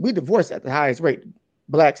because we divorce at the highest rate,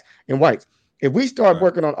 blacks and whites. If we start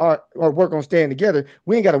working on work on staying together,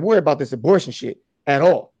 we ain't got to worry about this abortion shit at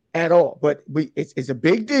all. But it's a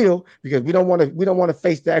big deal because we don't want to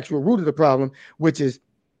face the actual root of the problem, which is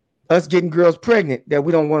us getting girls pregnant that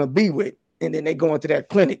we don't want to be with, and then they go into that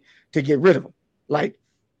clinic to get rid of them. Like,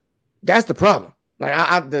 that's the problem.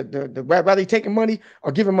 Like, the rather taking money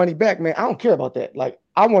or giving money back, man, I don't care about that. Like,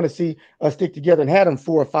 I want to see us stick together and have them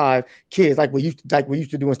 4 or 5 kids like we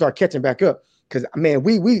used to do and start catching back up. Because, man,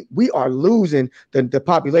 we are losing the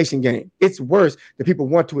population game. It's worse than people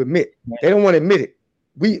want to admit. They don't want to admit it.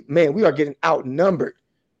 We are getting outnumbered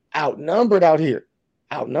out here.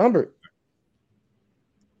 Outnumbered.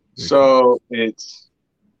 So it's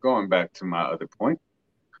going back to my other point.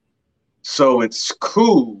 So it's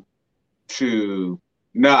cool to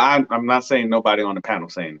I'm not saying nobody on the panel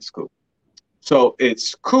saying it's cool. So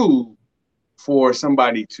it's cool for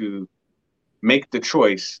somebody to make the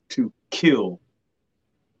choice to kill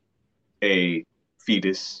a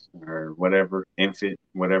fetus or whatever, infant,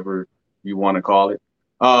 whatever you want to call it.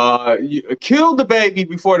 You kill the baby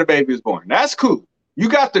before the baby is born. That's cool. You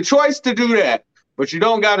got the choice to do that, but you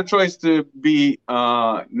don't got a choice to be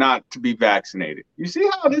not to be vaccinated. You see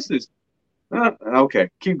how this is? Okay,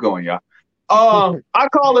 keep going, y'all. I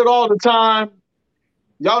call it all the time.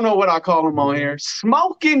 Y'all know what I call him on here.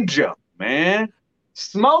 Smoking Joe, man.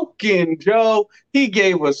 Smoking Joe. He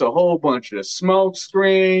gave us a whole bunch of smoke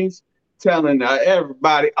screens telling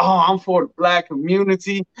everybody, oh, I'm for the black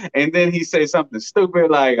community. And then he say something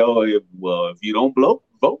stupid like, oh, if you don't vote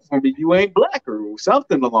for me, you ain't black, or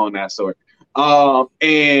something along that sort.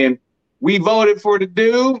 And we voted for the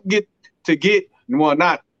dude well,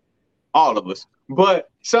 not all of us, but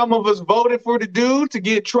some of us voted for the dude to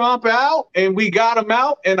get Trump out, and we got him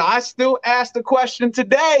out. And I still ask the question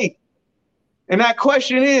today. And that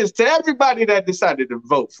question is to everybody that decided to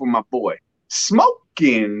vote for my boy,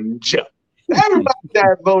 Smoking Joe. Everybody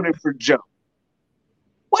that voted for Joe.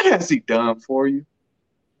 What has he done for you?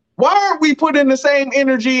 Why aren't we putting the same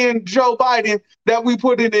energy in Joe Biden that we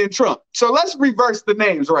put it in Trump? So let's reverse the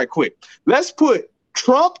names right quick. Let's put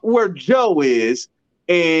Trump where Joe is,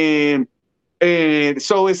 and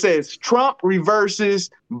so it says Trump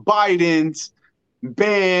reverses Biden's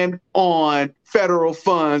ban on federal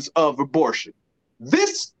funds of abortion.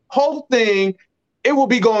 This whole thing, it will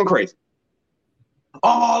be going crazy.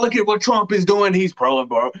 Oh, look at what Trump is doing. He's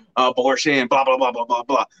pro-abortion, blah, blah, blah, blah, blah,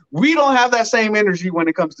 blah. We don't have that same energy when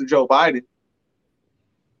it comes to Joe Biden.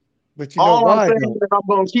 But you know all why, I'm saying is I'm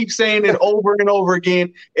going to keep saying it over and over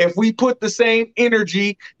again. If we put the same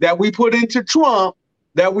energy that we put into Trump,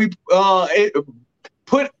 put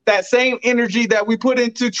that same energy that we put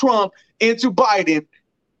into Trump into Biden,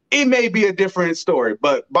 it may be a different story.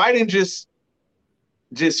 But Biden just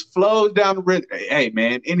flows down the river. Hey,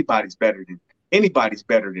 man, anybody's better than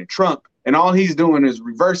Trump. And all he's doing is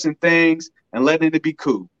reversing things and letting it be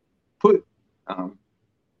cool. Put the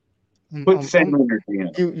same energy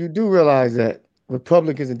in. You do realize that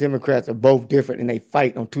Republicans and Democrats are both different and they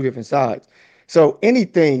fight on 2 different sides. So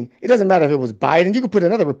anything, it doesn't matter if it was Biden, you could put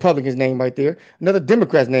another Republican's name right there, another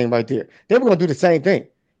Democrat's name right there. They were going to do the same thing.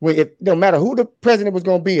 No matter who the president was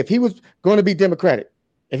going to be, if he was going to be Democratic,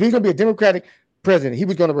 if he was going to be a Democratic president, he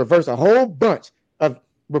was going to reverse a whole bunch of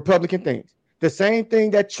Republican things. The same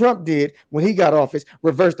thing that Trump did when he got office,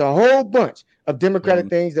 reversed a whole bunch of Democratic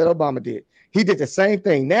things that Obama did. He did the same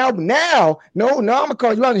thing. Now, I'm gonna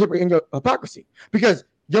call you out in your hypocrisy, because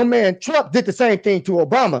your man Trump did the same thing to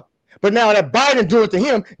Obama, but now that Biden doing it to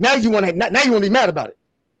him, now you want to be mad about it.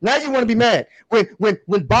 Now you want to be mad when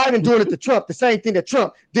Biden doing it to Trump, the same thing that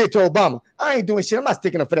Trump did to Obama. I ain't doing shit. I'm not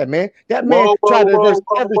sticking up for that man. That man tried to reverse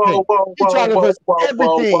everything. He tried to reverse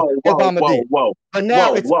everything Obama did. But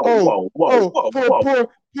now it's poor. First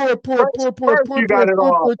you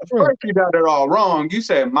got it all wrong. You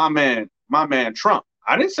said my man Trump.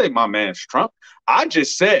 I didn't say my man's Trump. I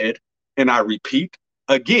just said, and I repeat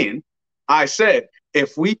again, I said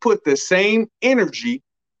if we put the same energy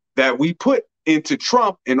that we put into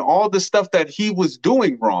Trump and all the stuff that he was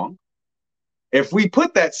doing wrong, if we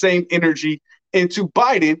put that same energy into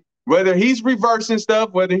Biden, whether he's reversing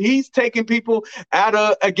stuff, whether he's taking people out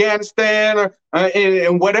of Afghanistan or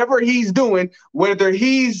and whatever he's doing, whether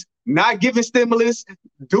he's not giving stimulus,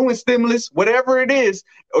 doing stimulus, whatever it is,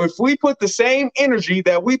 if we put the same energy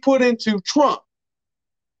that we put into Trump,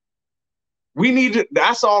 we need to,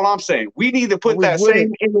 that's all I'm saying. We need to put that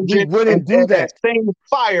same energy and that same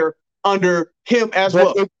fire under him as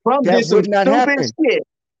well. Trump did some stupid shit.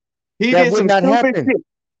 He That did would some not stupid happen. shit.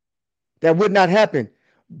 That would not happen.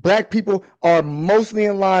 Black people are mostly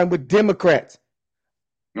in line with Democrats.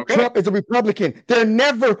 Okay. Trump is a Republican. We're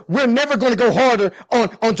never going to go harder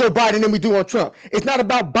on Joe Biden than we do on Trump. It's not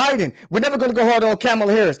about Biden. We're never going to go harder on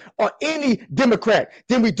Kamala Harris or any Democrat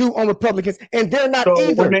than we do on Republicans, and they're not So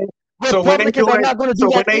either. when they Republicans are not going to do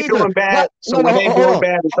that either. doing bad, Hold on.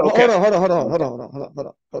 it's okay.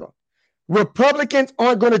 Hold on. Republicans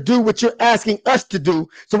aren't going to do what you're asking us to do.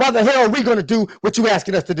 So why the hell are we going to do what you're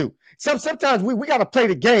asking us to do? Sometimes we got to play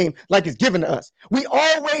the game like it's given to us. We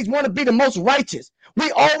always want to be the most righteous. We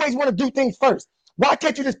always want to do things first. Why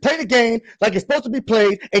can't you just play the game like it's supposed to be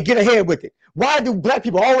played and get ahead with it? Why do black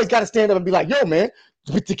people always got to stand up and be like, yo, man,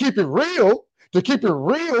 to keep it real,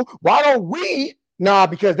 why don't we? Nah,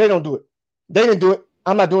 because they don't do it. They didn't do it.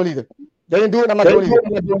 I'm not doing it either. They didn't do it. I'm not doing it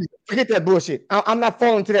either. Forget that bullshit. I'm not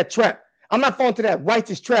falling into that trap. I'm not falling to that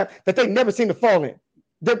righteous trap that they never seem to fall in.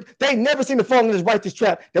 They never seem to fall in this righteous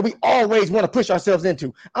trap that we always want to push ourselves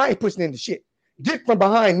into. I ain't pushing into shit. Get from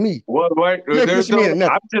behind me. Well, right. I'm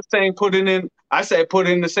just saying put it in. I said put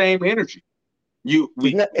in the same energy. We all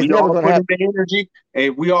put in the energy,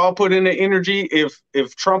 and we all put in the energy.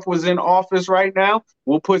 If Trump was in office right now,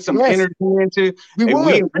 we'll put some energy into.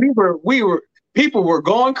 People were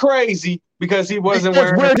going crazy because he wasn't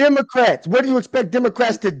wearing. We're Democrats. What do you expect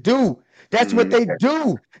Democrats to do? That's what they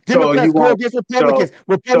do. Democrats go against Republicans.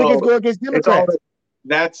 Republicans go against Democrats.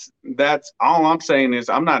 That's all I'm saying is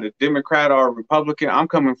I'm not a Democrat or a Republican. I'm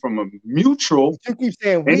coming from a mutual. You keep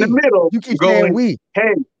saying we. In the middle. You keep saying we.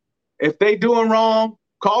 Hey, if they doing wrong,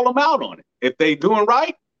 call them out on it. If they doing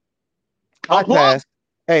right, I pass.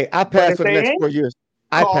 Hey, I pass for the next 4 years.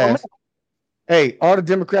 I pass. Hey, all the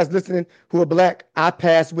Democrats listening who are black, I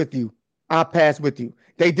pass with you. I pass with you.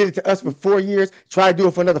 They did it to us for 4 years. Try to do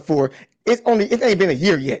it for another 4. It ain't been a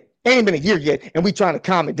year yet. And we trying to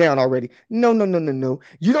calm it down already. No.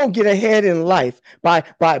 You don't get ahead in life by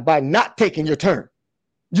not taking your turn.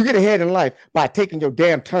 You get ahead in life by taking your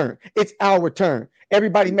damn turn. It's our turn.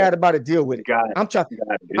 Everybody mad about it. Deal with it. I'm trying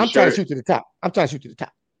to shoot to the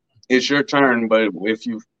top. It's your turn, but if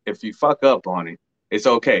you fuck up on it, it's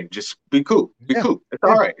okay. Just be cool. Cool. It's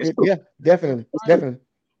all right. It's cool. Yeah, definitely. It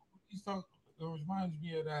reminds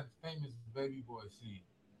me of that famous Baby Boy scene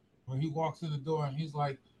where he walks in the door and he's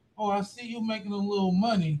like, "Oh, I see you making a little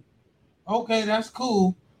money. Okay, that's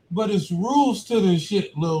cool, but it's rules to this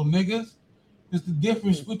shit, little niggas. It's the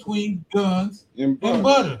difference between guns and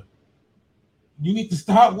butter. You need to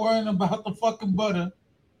stop worrying about the fucking butter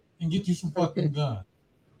and get you some fucking guns.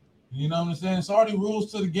 You know what I'm saying? It's already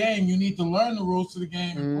rules to the game. You need to learn the rules to the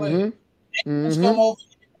game and play. Come over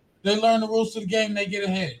here, they learn the rules to the game, they get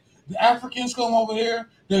ahead. The Africans come over here,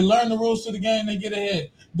 they learn the rules to the game, they get ahead.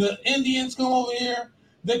 The Indians come over here,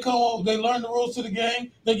 they learn the rules to the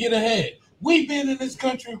game, they get ahead. We've been in this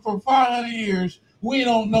country for 500 years. We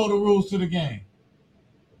don't know the rules to the game.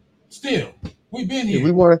 Still, we've been here.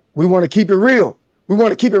 We want to keep it real. We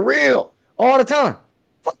want to keep it real all the time.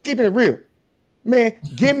 Fuck keeping it real. Man,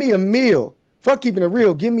 give me a meal. Fuck keeping it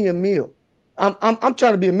real. Give me a meal. I'm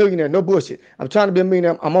trying to be a millionaire. No bullshit. I'm trying to be a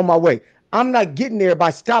millionaire. I'm on my way. I'm not getting there by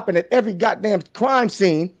stopping at every goddamn crime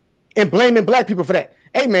scene and blaming black people for that.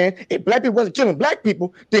 Hey man, if black people wasn't killing black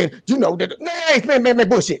people, then you know that man,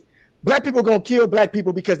 bullshit. Black people gonna kill black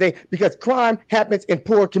people because crime happens in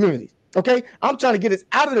poor communities. Okay, I'm trying to get us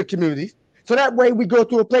out of the communities so that way we go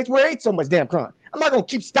to a place where there ain't so much damn crime. I'm not gonna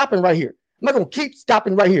keep stopping right here.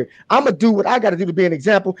 I'm gonna do what I gotta do to be an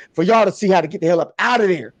example for y'all to see how to get the hell up out of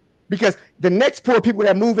there. Because the next poor people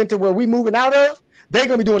that move into where we moving out of, they're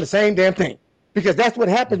gonna be doing the same damn thing. Because that's what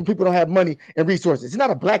happens when people don't have money and resources. It's not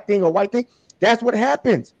a black thing or white thing. That's what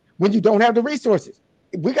happens when you don't have the resources.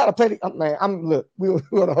 We gotta play we're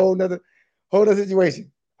on a whole nother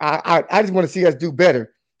situation. I just want to see us do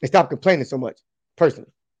better and stop complaining so much,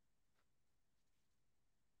 personally.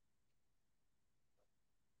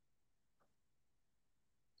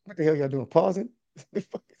 What the hell y'all doing? Pausing? Is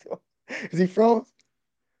he froze?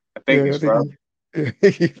 I think he's froze.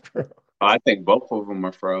 He froze. I think both of them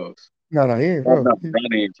are froze. No, he ain't froze.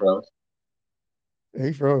 He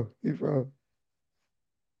ain't froze. He froze.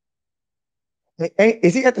 Hey,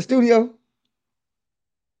 is he at the studio?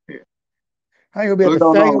 Yeah. How you gonna be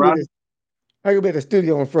at the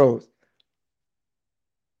studio and froze?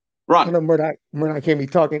 Right. I know Murdoch can't be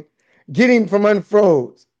talking. Get him from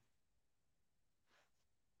unfroze.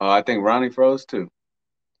 I think Ronnie froze too.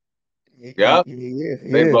 Yeah.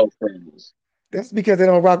 They both froze. That's because they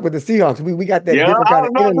don't rock with the Seahawks. We got that different kind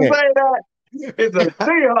of internet. Say that. It's a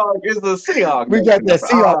Seahawk. It's a Seahawk. We got that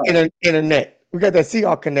Seahawk internet. We got that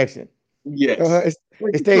Seahawk connection. Yes.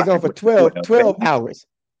 It stays on for 12 hours.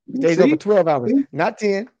 Stays up for 12 hours, not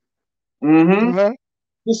 10. Mm-hmm. Uh-huh.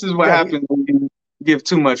 This is what happens when you give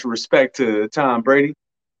too much respect to Tom Brady.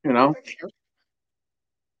 You know.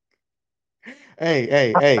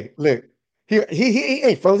 Hey, look. He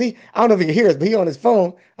ain't frozen. I don't know if he can hear us, but he on his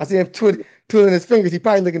phone. I see him twiddling his fingers. He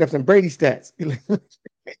probably looking up some Brady stats.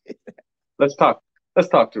 Let's talk. Let's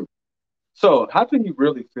talk to him. So, how do you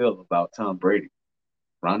really feel about Tom Brady,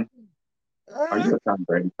 Ronnie? Are you a Tom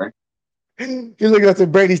Brady fan? He's looking at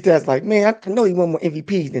some Brady stats like, man, I know he won more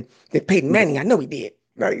MVPs than Peyton Manning. I know he did.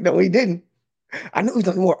 No, he didn't. I know he's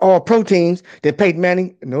on more all-pro teams than Peyton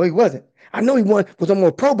Manning. No, he wasn't. I know he was on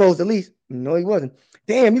more Pro Bowls at least. No, he wasn't.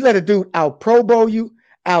 Damn, you let a dude out Pro Bowl you,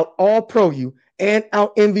 out All-Pro you, and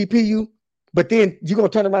out MVP you, but then you gonna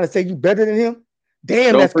turn around and say you better than him?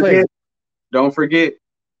 Damn, that's crazy. Don't forget,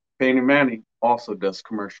 Peyton Manning also does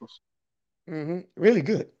commercials. Really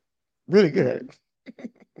good at it.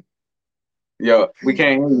 Yo, we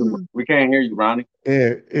can't hear you. We can't hear you, Ronnie.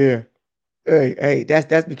 Yeah. Hey,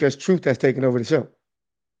 that's because truth has taken over the show.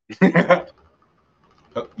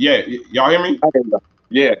 Yeah, y'all hear me?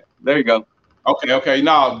 Yeah, there you go. Okay.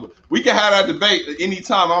 Now we can have that debate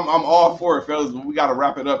anytime. I'm all for it, fellas. But we got to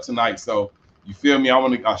wrap it up tonight. So you feel me? I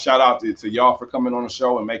want to shout out to y'all for coming on the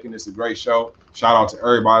show and making this a great show. Shout out to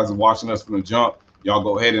everybody that's watching us from the jump. Y'all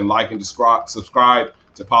go ahead and like and subscribe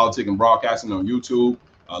to Politic and Broadcasting on YouTube.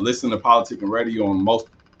 Listen to Politic and Radio on most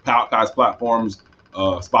podcast platforms.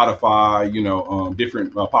 Spotify,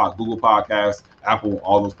 different Google Podcasts, Apple,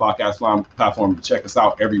 all those podcast platforms. Check us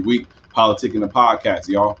out every week. Politic and the Podcast,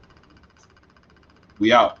 y'all.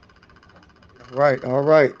 We out. All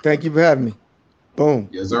right. Thank you for having me. Boom.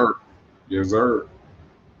 Yes, sir. You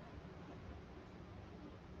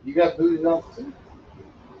got booted off too?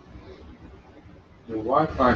 The Wi-Fi